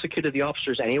would have prosecuted the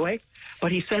officers anyway,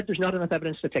 but he said there's not enough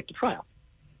evidence to take to trial.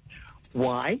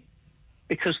 Why?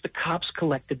 Because the cops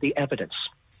collected the evidence,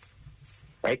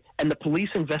 right? And the police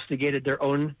investigated their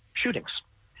own shootings.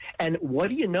 And what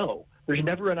do you know? There's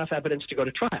never enough evidence to go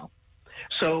to trial.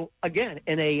 So again,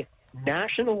 in a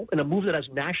move that has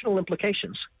national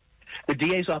implications, the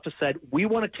DA's office said, we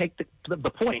want to take the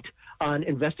point on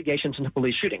investigations into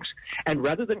police shootings. And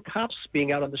rather than cops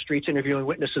being out on the streets interviewing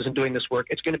witnesses and doing this work,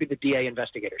 it's going to be the DA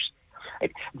investigators.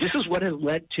 Right? This is what has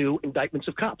led to indictments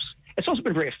of cops. It's also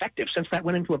been very effective. Since that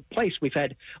went into place, we've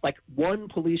had like one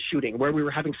police shooting where we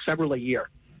were having several a year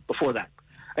before that.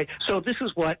 Right? So this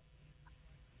is what,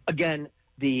 again,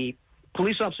 the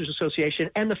Police Officers Association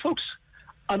and the folks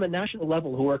on the national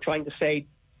level who are trying to say,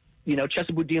 you know,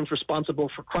 Chesa Boudin's responsible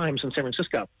for crimes in San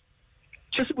Francisco.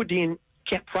 Chesa Boudin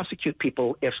can't prosecute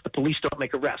people if the police don't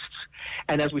make arrests.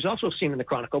 And as we've also seen in the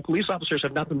Chronicle, police officers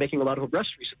have not been making a lot of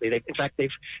arrests recently. In fact, they've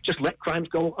just let crimes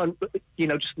go on,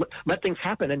 just let things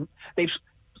happen. And they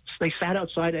sat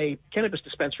outside a cannabis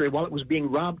dispensary while it was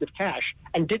being robbed of cash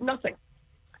and did nothing.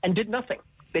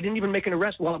 They didn't even make an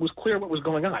arrest while it was clear what was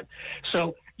going on.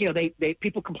 So,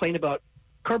 people complain about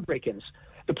car break-ins.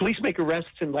 The police make arrests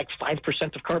in like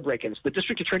 5% of car break-ins. The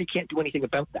district attorney can't do anything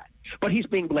about that. But he's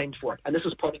being blamed for it. And this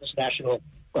is part of this national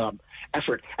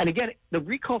effort. And again, the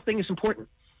recall thing is important.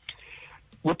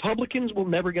 Republicans will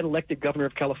never get elected governor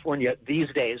of California these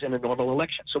days in a normal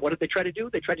election. So what did they try to do?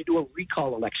 They tried to do a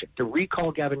recall election, to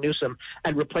recall Gavin Newsom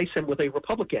and replace him with a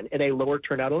Republican in a lower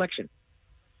turnout election.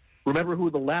 Remember who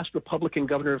the last Republican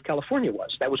governor of California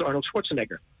was? That was Arnold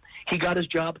Schwarzenegger. He got his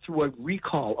job through a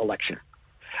recall election.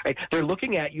 Right? They're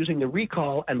looking at using the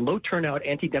recall and low turnout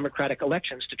anti-democratic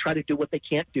elections to try to do what they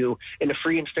can't do in a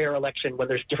free and fair election when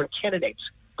there's different candidates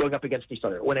going up against each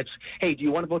other. When it's, hey, do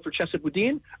you want to vote for Chesa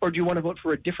Boudin or do you want to vote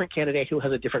for a different candidate who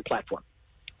has a different platform?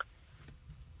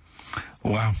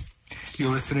 Wow.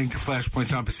 You're listening to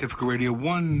Flashpoints on Pacifica Radio.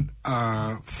 One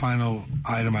final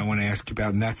item I want to ask you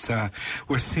about, and that's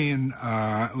we're seeing,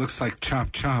 it looks like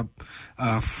Chop Chop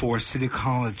for City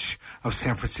College of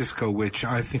San Francisco, which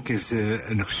I think is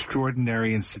an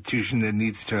extraordinary institution that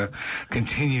needs to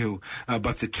continue,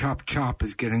 but the Chop Chop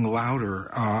is getting louder.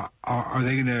 Are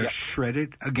they going to shred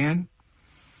it again?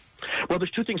 Well,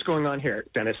 there's two things going on here,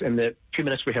 Dennis, in the 2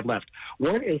 minutes we have left.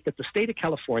 One is that the state of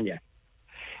California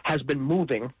has been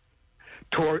moving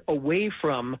away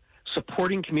from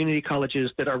supporting community colleges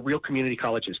that are real community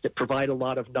colleges that provide a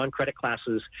lot of non-credit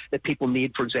classes that people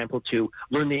need, for example, to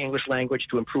learn the English language,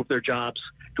 to improve their jobs,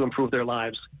 to improve their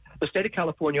lives. The state of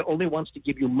California only wants to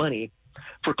give you money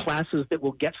for classes that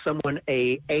will get someone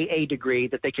a AA degree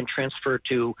that they can transfer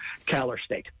to Cal or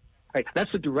state. Right?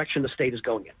 That's the direction the state is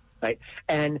going in. Right?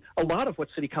 And a lot of what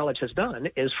City College has done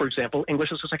is, for example,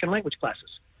 English as a second language classes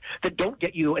that don't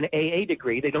get you an AA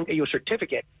degree, they don't get you a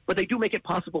certificate, but they do make it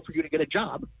possible for you to get a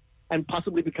job and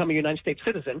possibly become a United States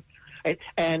citizen. Right?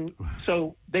 And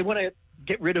so they want to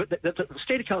get rid of the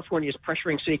state of California is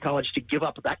pressuring City College to give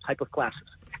up that type of classes.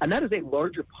 And that is a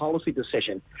larger policy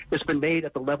decision that's been made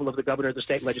at the level of the governor, the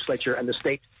state legislature, and the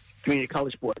state community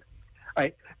college board.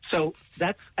 Right? So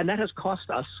that has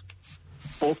cost us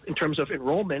both in terms of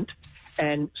enrollment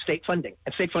and state funding.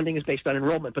 And state funding is based on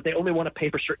enrollment, but they only want to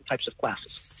pay for certain types of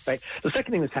classes. Right? The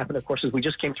second thing that's happened, of course, is we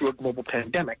just came through a global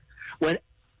pandemic when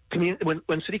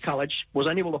City College was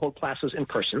unable to hold classes in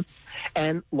person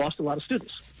and lost a lot of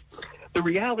students. The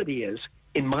reality is,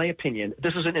 in my opinion,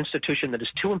 this is an institution that is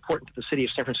too important to the city of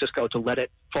San Francisco to let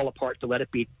it fall apart, to let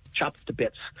it be chopped to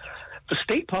bits. the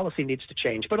state policy needs to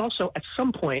change, but also at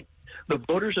some point, the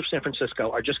voters of San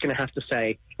Francisco are just going to have to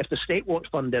say, if the state won't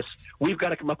fund this, we've got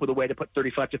to come up with a way to put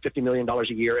 $35 to $50 million a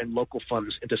year in local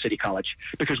funds into City College,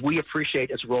 because we appreciate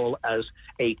its role as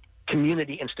a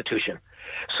community institution.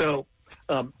 So,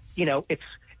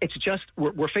 it's just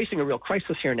we're facing a real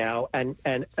crisis here now, and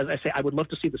as I say, I would love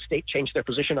to see the state change their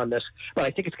position on this, but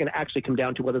I think it's going to actually come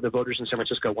down to whether the voters in San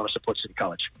Francisco want to support City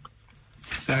College.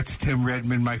 That's Tim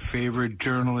Redmond, my favorite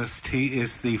journalist. He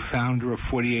is the founder of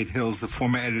 48 Hills, the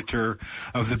former editor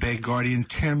of the Bay Guardian.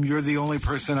 Tim, you're the only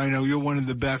person I know. You're one of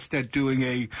the best at doing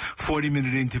a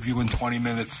 40-minute interview in 20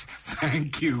 minutes.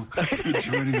 Thank you for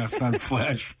joining us on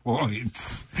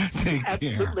Flashpoints. Take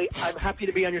care. Absolutely. I'm happy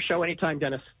to be on your show anytime,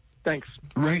 Dennis. Thanks.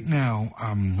 Right now,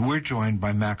 we're joined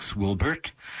by Max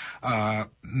Wilbert.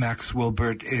 Max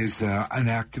Wilbert is an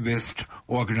activist,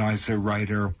 organizer,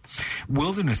 writer,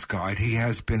 wilderness guide. He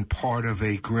has been part of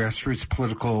a grassroots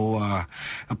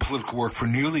political work for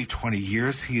nearly 20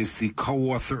 years. He is the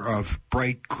co-author of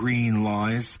Bright Green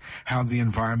Lies, How the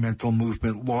Environmental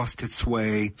Movement Lost Its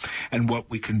Way and What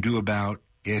We Can Do About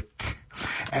It.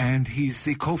 And he's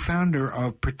the co-founder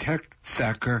of Protect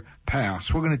Thacker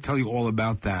Pass. We're going to tell you all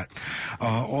about that.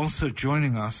 Also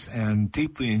joining us and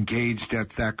deeply engaged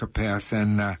at Thacker Pass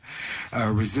and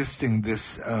resisting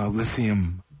this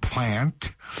lithium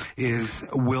plant is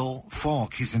Will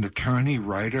Falk. He's an attorney,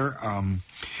 writer,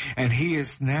 and he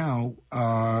is now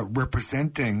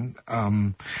representing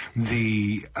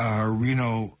the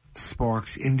Reno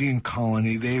Sparks Indian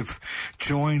Colony. They've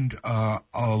joined a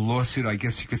lawsuit, I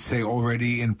guess you could say,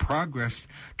 already in progress,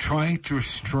 trying to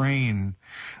restrain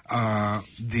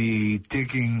the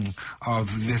digging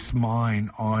of this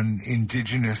mine on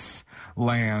indigenous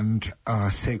land,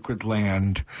 sacred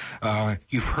land.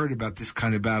 You've heard about this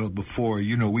kind of battle before.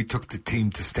 You know, we took the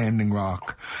team to Standing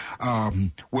Rock.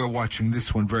 We're watching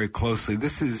this one very closely.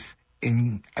 This is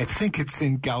I think it's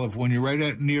in California,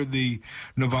 right near the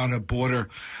Nevada border.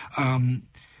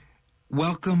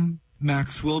 Welcome,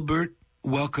 Max Wilbert.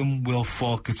 Welcome, Will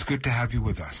Falk. It's good to have you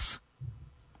with us.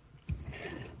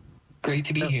 Great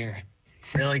to be here.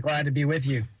 Really glad to be with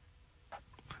you.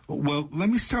 Well, let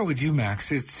me start with you,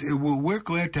 Max. We're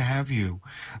glad to have you.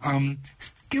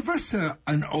 Give us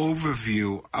an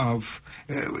overview of,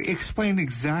 explain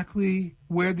exactly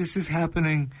where this is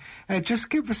happening. Just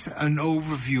give us an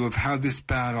overview of how this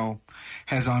battle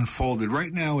has unfolded.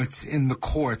 Right now it's in the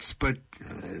courts, but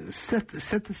set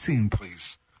the scene,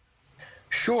 please.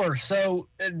 Sure. So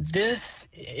this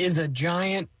is a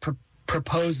giant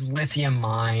proposed lithium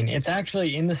mine. It's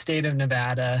actually in the state of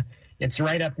Nevada. It's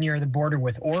right up near the border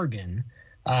with Oregon.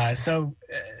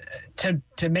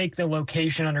 To make the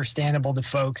location understandable to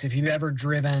folks, if you've ever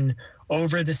driven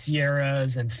over the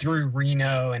Sierras and through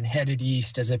Reno and headed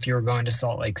east as if you were going to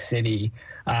Salt Lake City,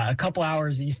 a couple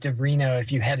hours east of Reno,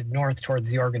 if you headed north towards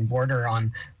the Oregon border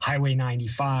on Highway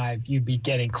 95, you'd be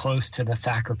getting close to the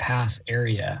Thacker Pass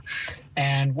area.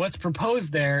 And what's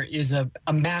proposed there is a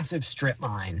massive strip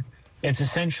mine. It's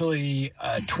essentially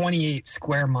 28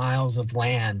 square miles of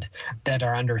land that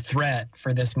are under threat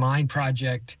for this mine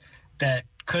project that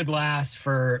could last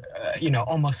for,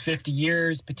 almost 50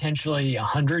 years, potentially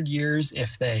 100 years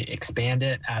if they expand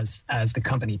it as the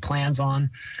company plans on.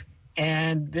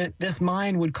 And this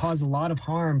mine would cause a lot of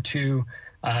harm to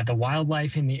the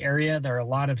wildlife in the area. There are a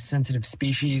lot of sensitive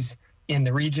species in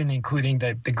the region, including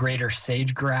the greater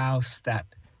sage grouse, that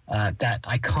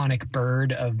iconic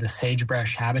bird of the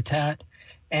sagebrush habitat.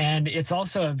 And it's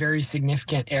also a very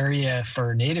significant area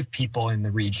for Native people in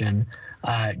the region,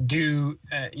 due,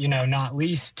 not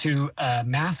least to a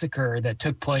massacre that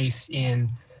took place in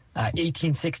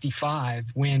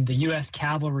 1865 when the U.S.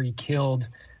 cavalry killed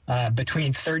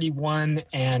between 31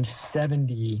 and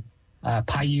 70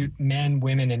 Paiute men,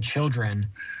 women, and children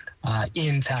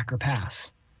in Thacker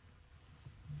Pass.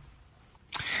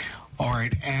 All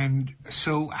right, and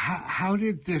so how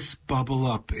did this bubble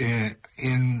up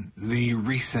in the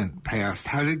recent past?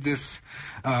 How did this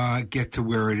get to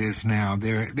where it is now?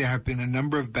 There have been a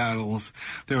number of battles.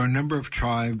 There are a number of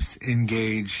tribes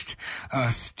engaged.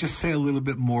 Just say a little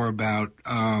bit more about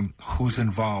who's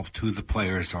involved, who the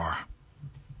players are.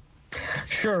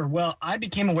 Sure. Well, I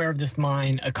became aware of this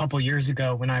mine a couple years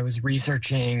ago when I was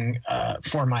researching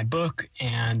for my book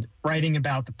and writing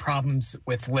about the problems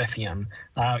with lithium.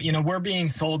 We're being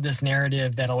sold this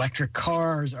narrative that electric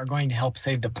cars are going to help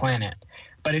save the planet.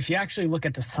 But if you actually look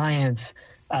at the science,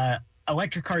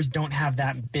 electric cars don't have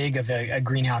that big of a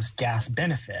greenhouse gas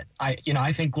benefit.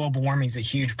 I think global warming is a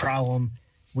huge problem.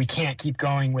 we can't keep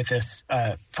going with this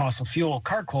fossil fuel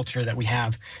car culture that we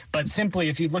have. But simply,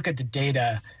 if you look at the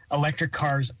data, electric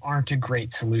cars aren't a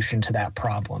great solution to that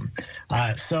problem.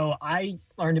 So I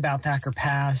learned about Thacker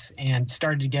Pass and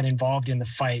started to get involved in the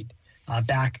fight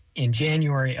back in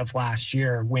January of last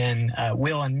year when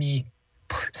Will and me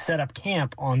set up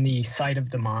camp on the site of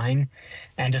the mine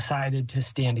and decided to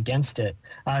stand against it.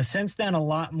 Since then, a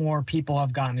lot more people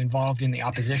have gotten involved in the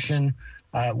opposition.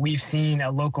 We've seen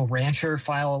a local rancher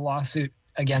file a lawsuit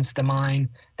against the mine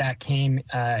that came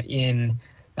in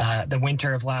the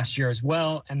winter of last year as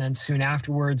well. And then soon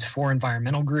afterwards, 4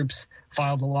 environmental groups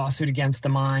filed a lawsuit against the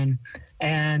mine.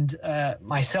 And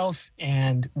myself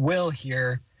and Will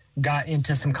here got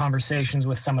into some conversations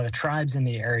with some of the tribes in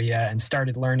the area and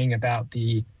started learning about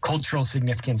the cultural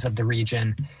significance of the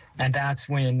region. And that's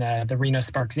when the Reno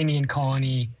Sparks Indian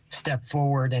Colony stepped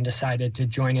forward and decided to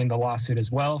join in the lawsuit as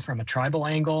well from a tribal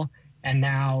angle. And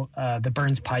now the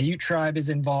Burns Paiute tribe is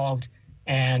involved,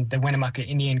 and the Winnemucca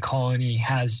Indian Colony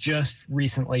has just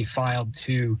recently filed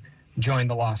to join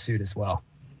the lawsuit as well.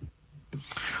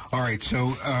 All right,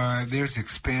 so there's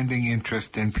expanding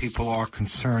interest and people are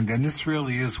concerned, and this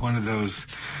really is one of those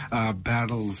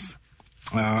battles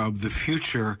of the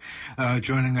future.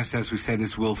 Joining us, as we said,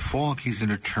 is Will Falk. He's an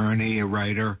attorney, a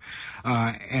writer,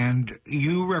 and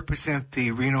you represent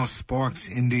the Reno Sparks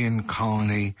Indian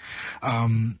Colony.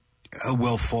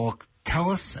 Will Falk, tell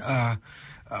us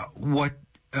what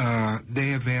they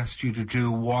have asked you to do.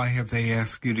 Why have they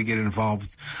asked you to get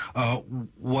involved?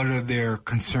 What are their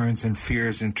concerns and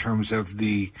fears in terms of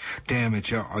the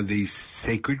damage? Are these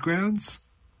sacred grounds?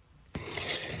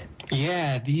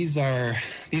 Yeah, these are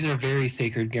very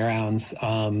sacred grounds.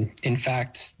 In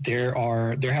fact, there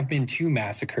have been 2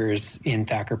 massacres in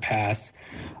Thacker Pass.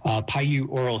 Paiute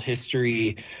oral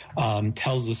history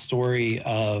tells the story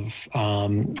of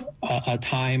a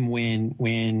time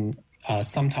when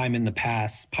sometime in the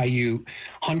past, Paiute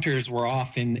hunters were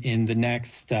off in the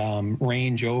next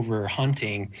range over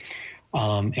hunting.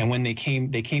 And when they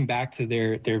came back to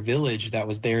their village that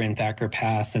was there in Thacker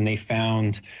Pass, and they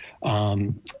found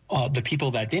the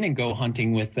people that didn't go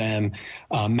hunting with them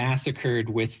massacred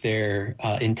with their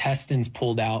intestines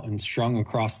pulled out and strung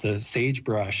across the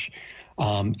sagebrush.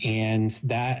 And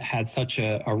that had such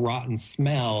a rotten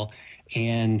smell.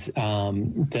 And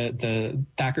the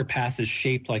Thacker Pass is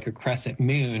shaped like a crescent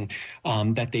moon,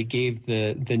 that they gave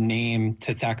the name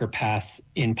to Thacker Pass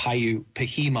in Paiute,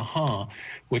 Pahimaha,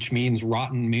 which means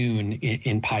rotten moon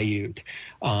in Paiute.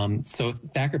 So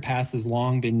Thacker Pass has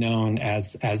long been known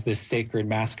as this sacred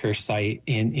massacre site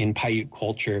in Paiute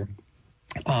culture.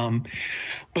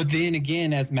 But then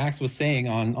again, as Max was saying,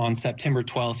 on September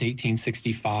 12th,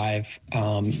 1865,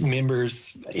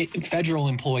 federal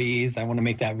employees, I want to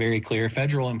make that very clear,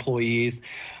 federal employees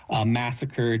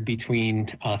massacred between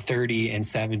 30 and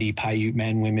 70 Paiute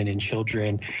men, women, and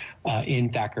children in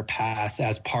Thacker Pass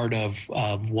as part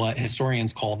of what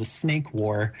historians call the Snake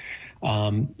War.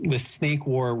 The Snake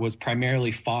War was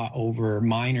primarily fought over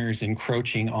miners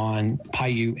encroaching on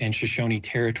Paiute and Shoshone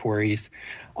territories.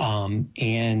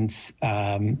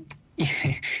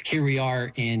 Here we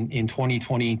are in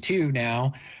 2022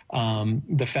 now.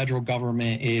 The federal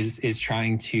government is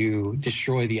trying to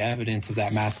destroy the evidence of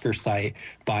that massacre site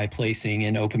by placing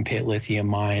an open pit lithium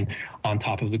mine on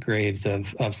top of the graves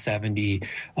of 70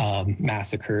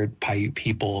 massacred Paiute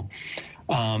people.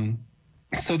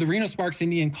 So the Reno Sparks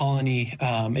Indian Colony,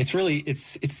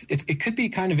 it could be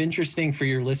kind of interesting for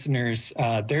your listeners.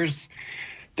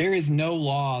 There is no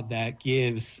law that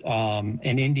gives an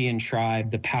Indian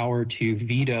tribe the power to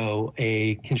veto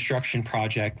a construction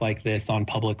project like this on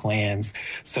public lands.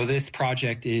 So this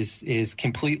project is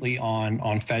completely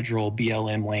on federal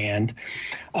BLM land.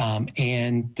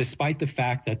 And despite the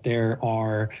fact that there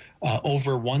are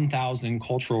over 1,000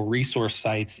 cultural resource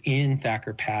sites in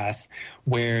Thacker Pass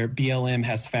where BLM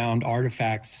has found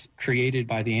artifacts created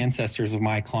by the ancestors of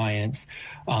my clients,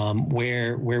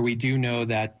 where we do know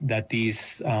that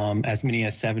these as many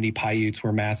as 70 Paiutes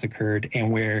were massacred,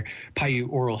 and where Paiute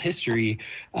oral history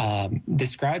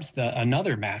describes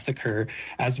another massacre,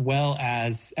 as well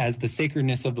as the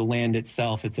sacredness of the land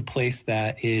itself. It's a place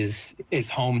that is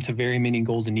home to very many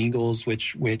golden eagles,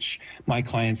 which my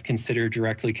clients consider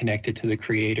directly connected to the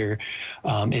Creator.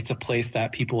 It's a place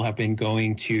that people have been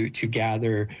going to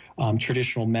gather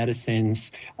traditional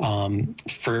medicines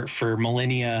for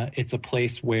millennia. It's a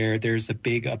place where there's a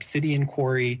big obsidian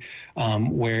quarry,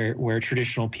 where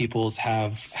traditional peoples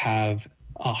have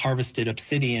harvested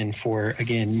obsidian for,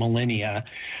 again, millennia.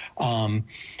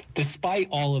 Despite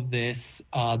all of this,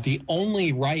 the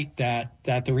only right that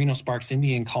the Reno Sparks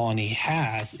Indian Colony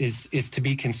has is to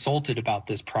be consulted about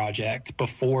this project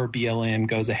before BLM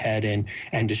goes ahead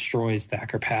and destroys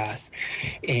Thacker Pass.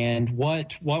 And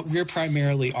what we're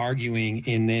primarily arguing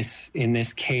in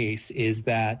this case is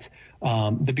that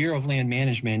the Bureau of Land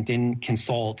Management didn't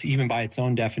consult, even by its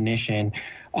own definition,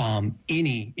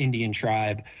 any Indian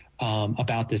tribe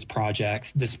about this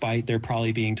project, despite there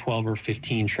probably being 12 or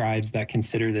 15 tribes that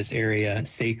consider this area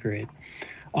sacred.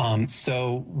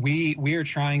 So we are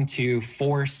trying to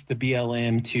force the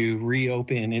BLM to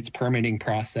reopen its permitting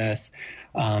process,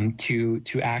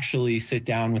 to actually sit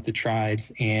down with the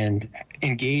tribes and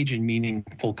engage in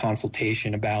meaningful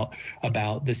consultation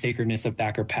about the sacredness of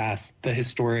Thacker Pass, the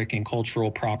historic and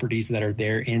cultural properties that are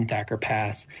there in Thacker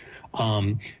Pass,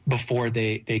 before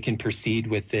they can proceed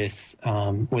with this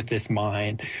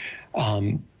mine.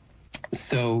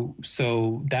 So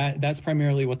that's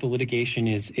primarily what the litigation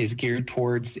is geared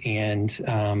towards,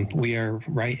 and we are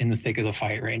right in the thick of the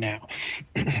fight right now.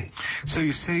 So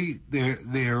you say they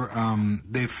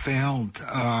failed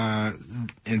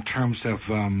in terms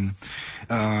of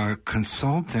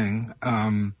consulting.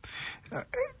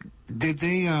 Did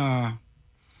they?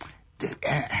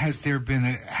 Has there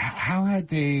been how had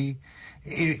they?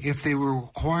 If they were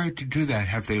required to do that,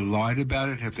 have they lied about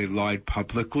it? Have they lied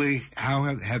publicly? How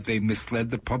have they misled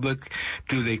the public?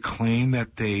 Do they claim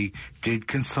that they did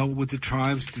consult with the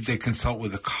tribes? Did they consult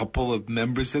with a couple of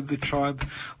members of the tribe?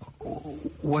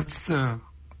 What's the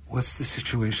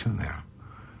situation there?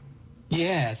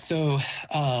 Yeah, so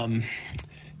I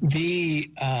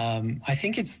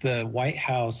think it's the White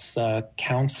House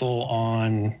Council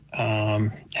on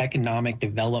Economic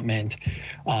Development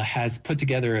has put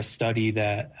together a study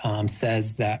that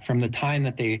says that from the time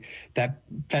that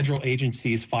federal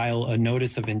agencies file a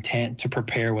notice of intent to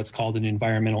prepare what's called an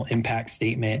environmental impact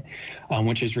statement,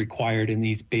 which is required in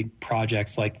these big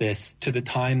projects like this, to the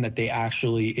time that they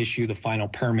actually issue the final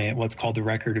permit, what's called the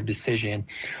record of decision,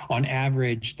 on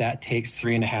average that takes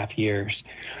 3.5 years.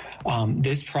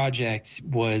 This project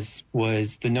was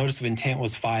the notice of intent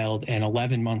was filed, and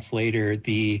 11 months later,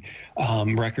 the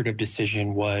record of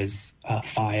decision was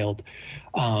filed.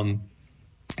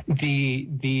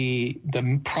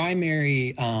 The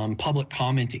primary public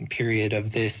commenting period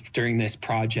of this during this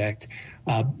project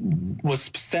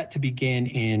was set to begin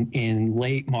in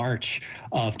late March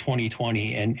of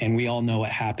 2020, and we all know what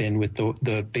happened with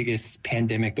the biggest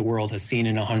pandemic the world has seen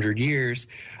in 100 years,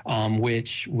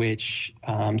 which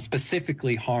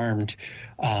specifically harmed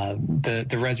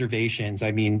the reservations.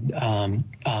 I mean,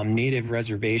 native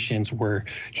reservations were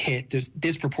hit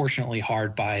disproportionately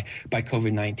hard by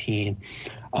COVID-19.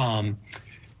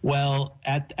 Well,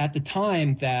 at the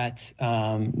time that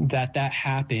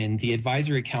happened, the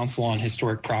Advisory Council on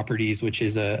Historic Properties, which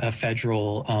is a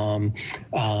federal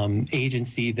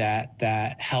agency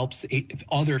that helps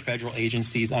other federal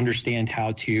agencies understand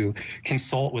how to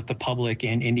consult with the public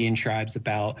and Indian tribes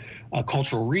about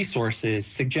cultural resources,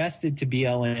 suggested to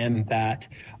BLM that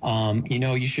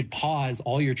you should pause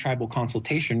all your tribal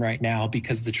consultation right now,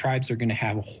 because the tribes are going to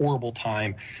have a horrible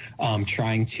time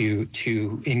trying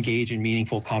to engage in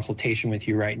meaningful consultation with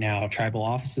you right now. Tribal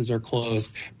offices are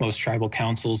closed. Most tribal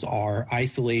councils are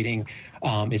isolating.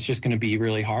 It's just going to be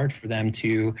really hard for them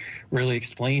to really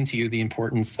explain to you the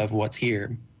importance of what's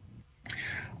here.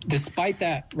 Despite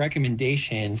that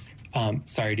recommendation,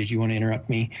 sorry, did you want to interrupt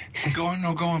me? Go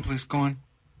on, please. Go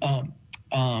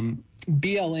on.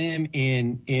 BLM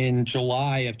in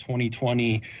July of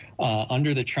 2020,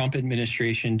 under the Trump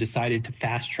administration, decided to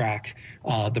fast track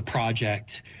the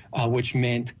project, which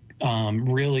meant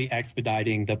really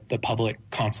expediting the public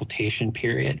consultation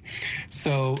period.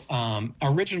 So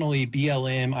originally,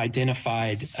 BLM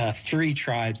identified 3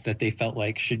 tribes that they felt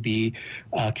like should be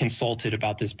consulted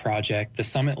about this project: the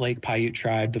Summit Lake Paiute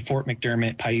tribe, the Fort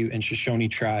McDermott Paiute and Shoshone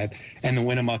tribe, and the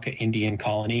Winnemucca Indian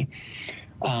Colony.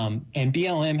 And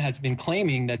BLM has been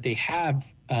claiming that they have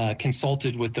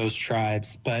consulted with those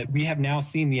tribes, but we have now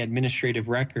seen the administrative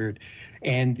record,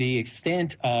 and the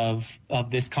extent of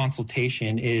this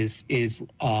consultation is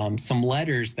some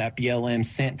letters that BLM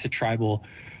sent to tribal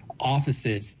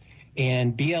offices.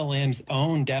 And BLM's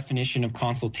own definition of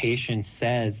consultation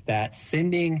says that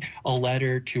sending a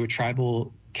letter to a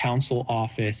tribal council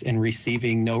office and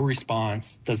receiving no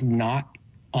response is not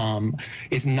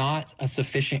a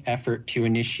sufficient effort to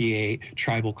initiate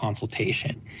tribal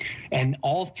consultation. And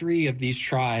all 3 of these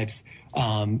tribes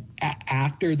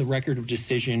After the record of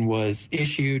decision was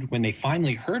issued, when they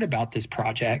finally heard about this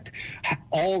project,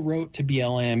 all wrote to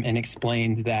BLM and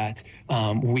explained that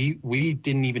we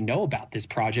didn't even know about this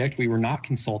project. We were not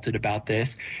consulted about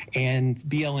this, and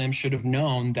BLM should have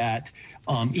known that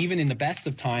even in the best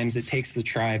of times, it takes the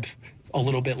tribe a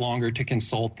little bit longer to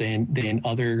consult than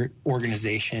other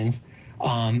organizations,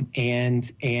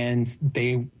 and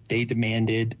they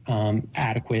demanded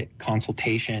adequate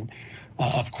consultation.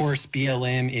 Of course,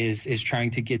 BLM is trying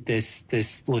to get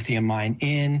this lithium mine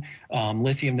in.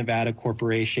 Lithium Nevada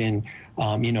Corporation,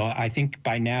 I think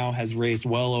by now has raised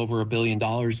well over $1 billion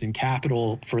in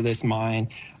capital for this mine,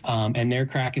 and they're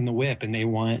cracking the whip, and they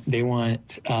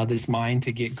want this mine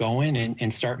to get going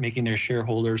and start making their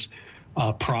shareholders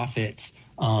profits.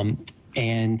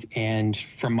 And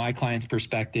from my client's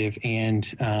perspective, and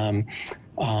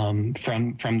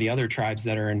from the other tribes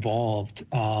that are involved,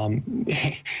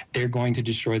 they're going to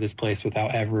destroy this place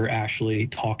without ever actually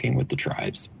talking with the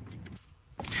tribes.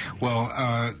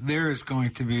 Well, there is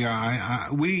going to be,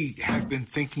 we have been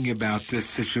thinking about this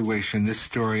situation, this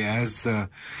story, as the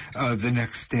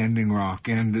next Standing Rock,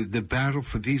 and the battle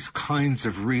for these kinds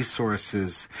of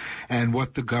resources and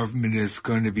what the government is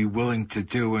going to be willing to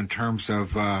do in terms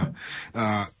of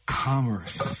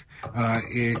commerce.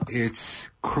 It's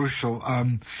crucial.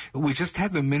 We just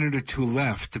have a minute or two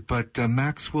left, but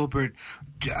Max Wilbert,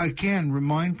 again,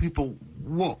 remind people,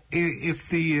 well, if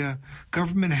the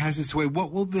government has its way,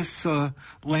 what will this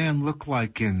land look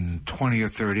like in 20 or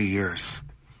 30 years?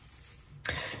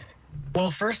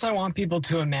 Well, first I want people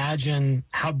to imagine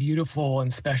how beautiful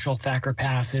and special Thacker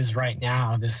Pass is right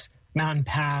now. This mountain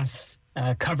pass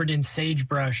covered in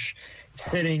sagebrush,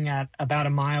 sitting at about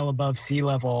a mile above sea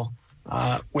level,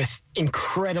 with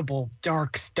incredible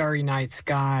dark starry night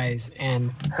skies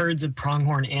and herds of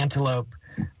pronghorn antelope,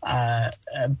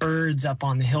 birds up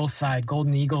on the hillside,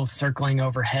 golden eagles circling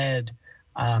overhead,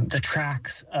 the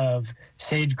tracks of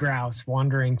sage grouse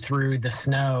wandering through the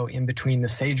snow in between the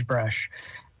sagebrush.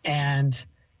 And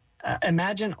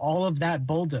imagine all of that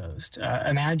bulldozed.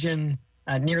 Imagine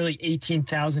nearly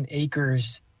 18,000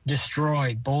 acres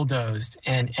destroyed, bulldozed,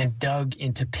 and dug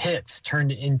into pits,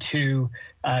 turned into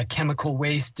chemical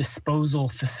waste disposal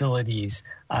facilities,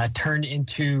 turned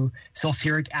into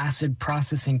sulfuric acid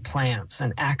processing plants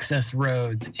and access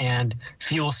roads and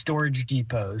fuel storage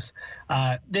depots.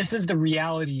 This is the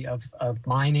reality of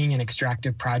mining and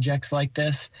extractive projects like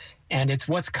this, and it's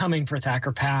what's coming for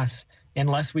Thacker Pass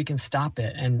unless we can stop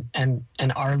it. And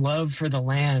our love for the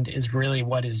land is really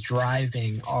what is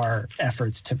driving our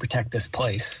efforts to protect this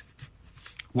place.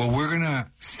 Well, we're going to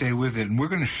stay with it, and we're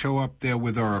going to show up there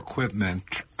with our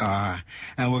equipment, and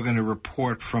we're going to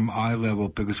report from eye level,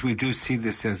 because we do see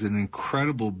this as an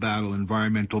incredible battle,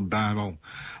 environmental battle,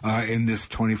 in this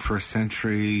 21st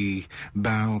century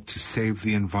battle to save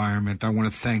the environment. I want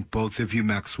to thank both of you,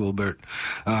 Max Wilbert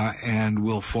and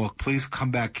Will Falk. Please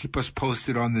come back, keep us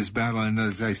posted on this battle, and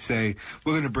as I say,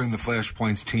 we're going to bring the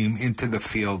Flashpoints team into the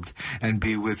field and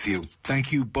be with you.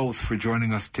 Thank you both for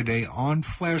joining us today on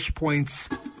Flashpoints.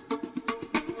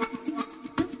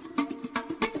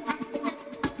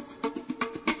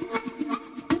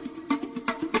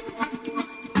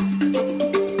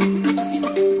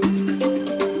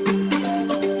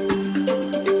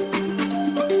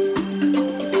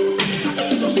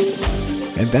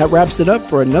 That wraps it up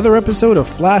for another episode of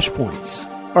Flashpoints.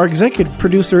 Our executive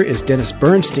producer is Dennis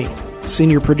Bernstein.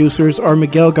 Senior producers are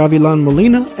Miguel Gavilan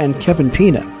Molina and Kevin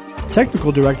Pina.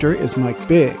 Technical director is Mike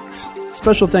Biggs.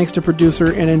 Special thanks to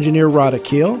producer and engineer Rod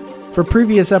Akil. For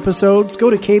previous episodes, go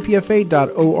to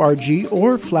kpfa.org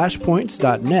or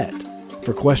flashpoints.net.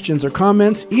 For questions or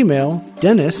comments, email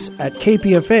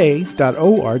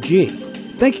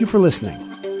dennis@kpfa.org. Thank you for listening.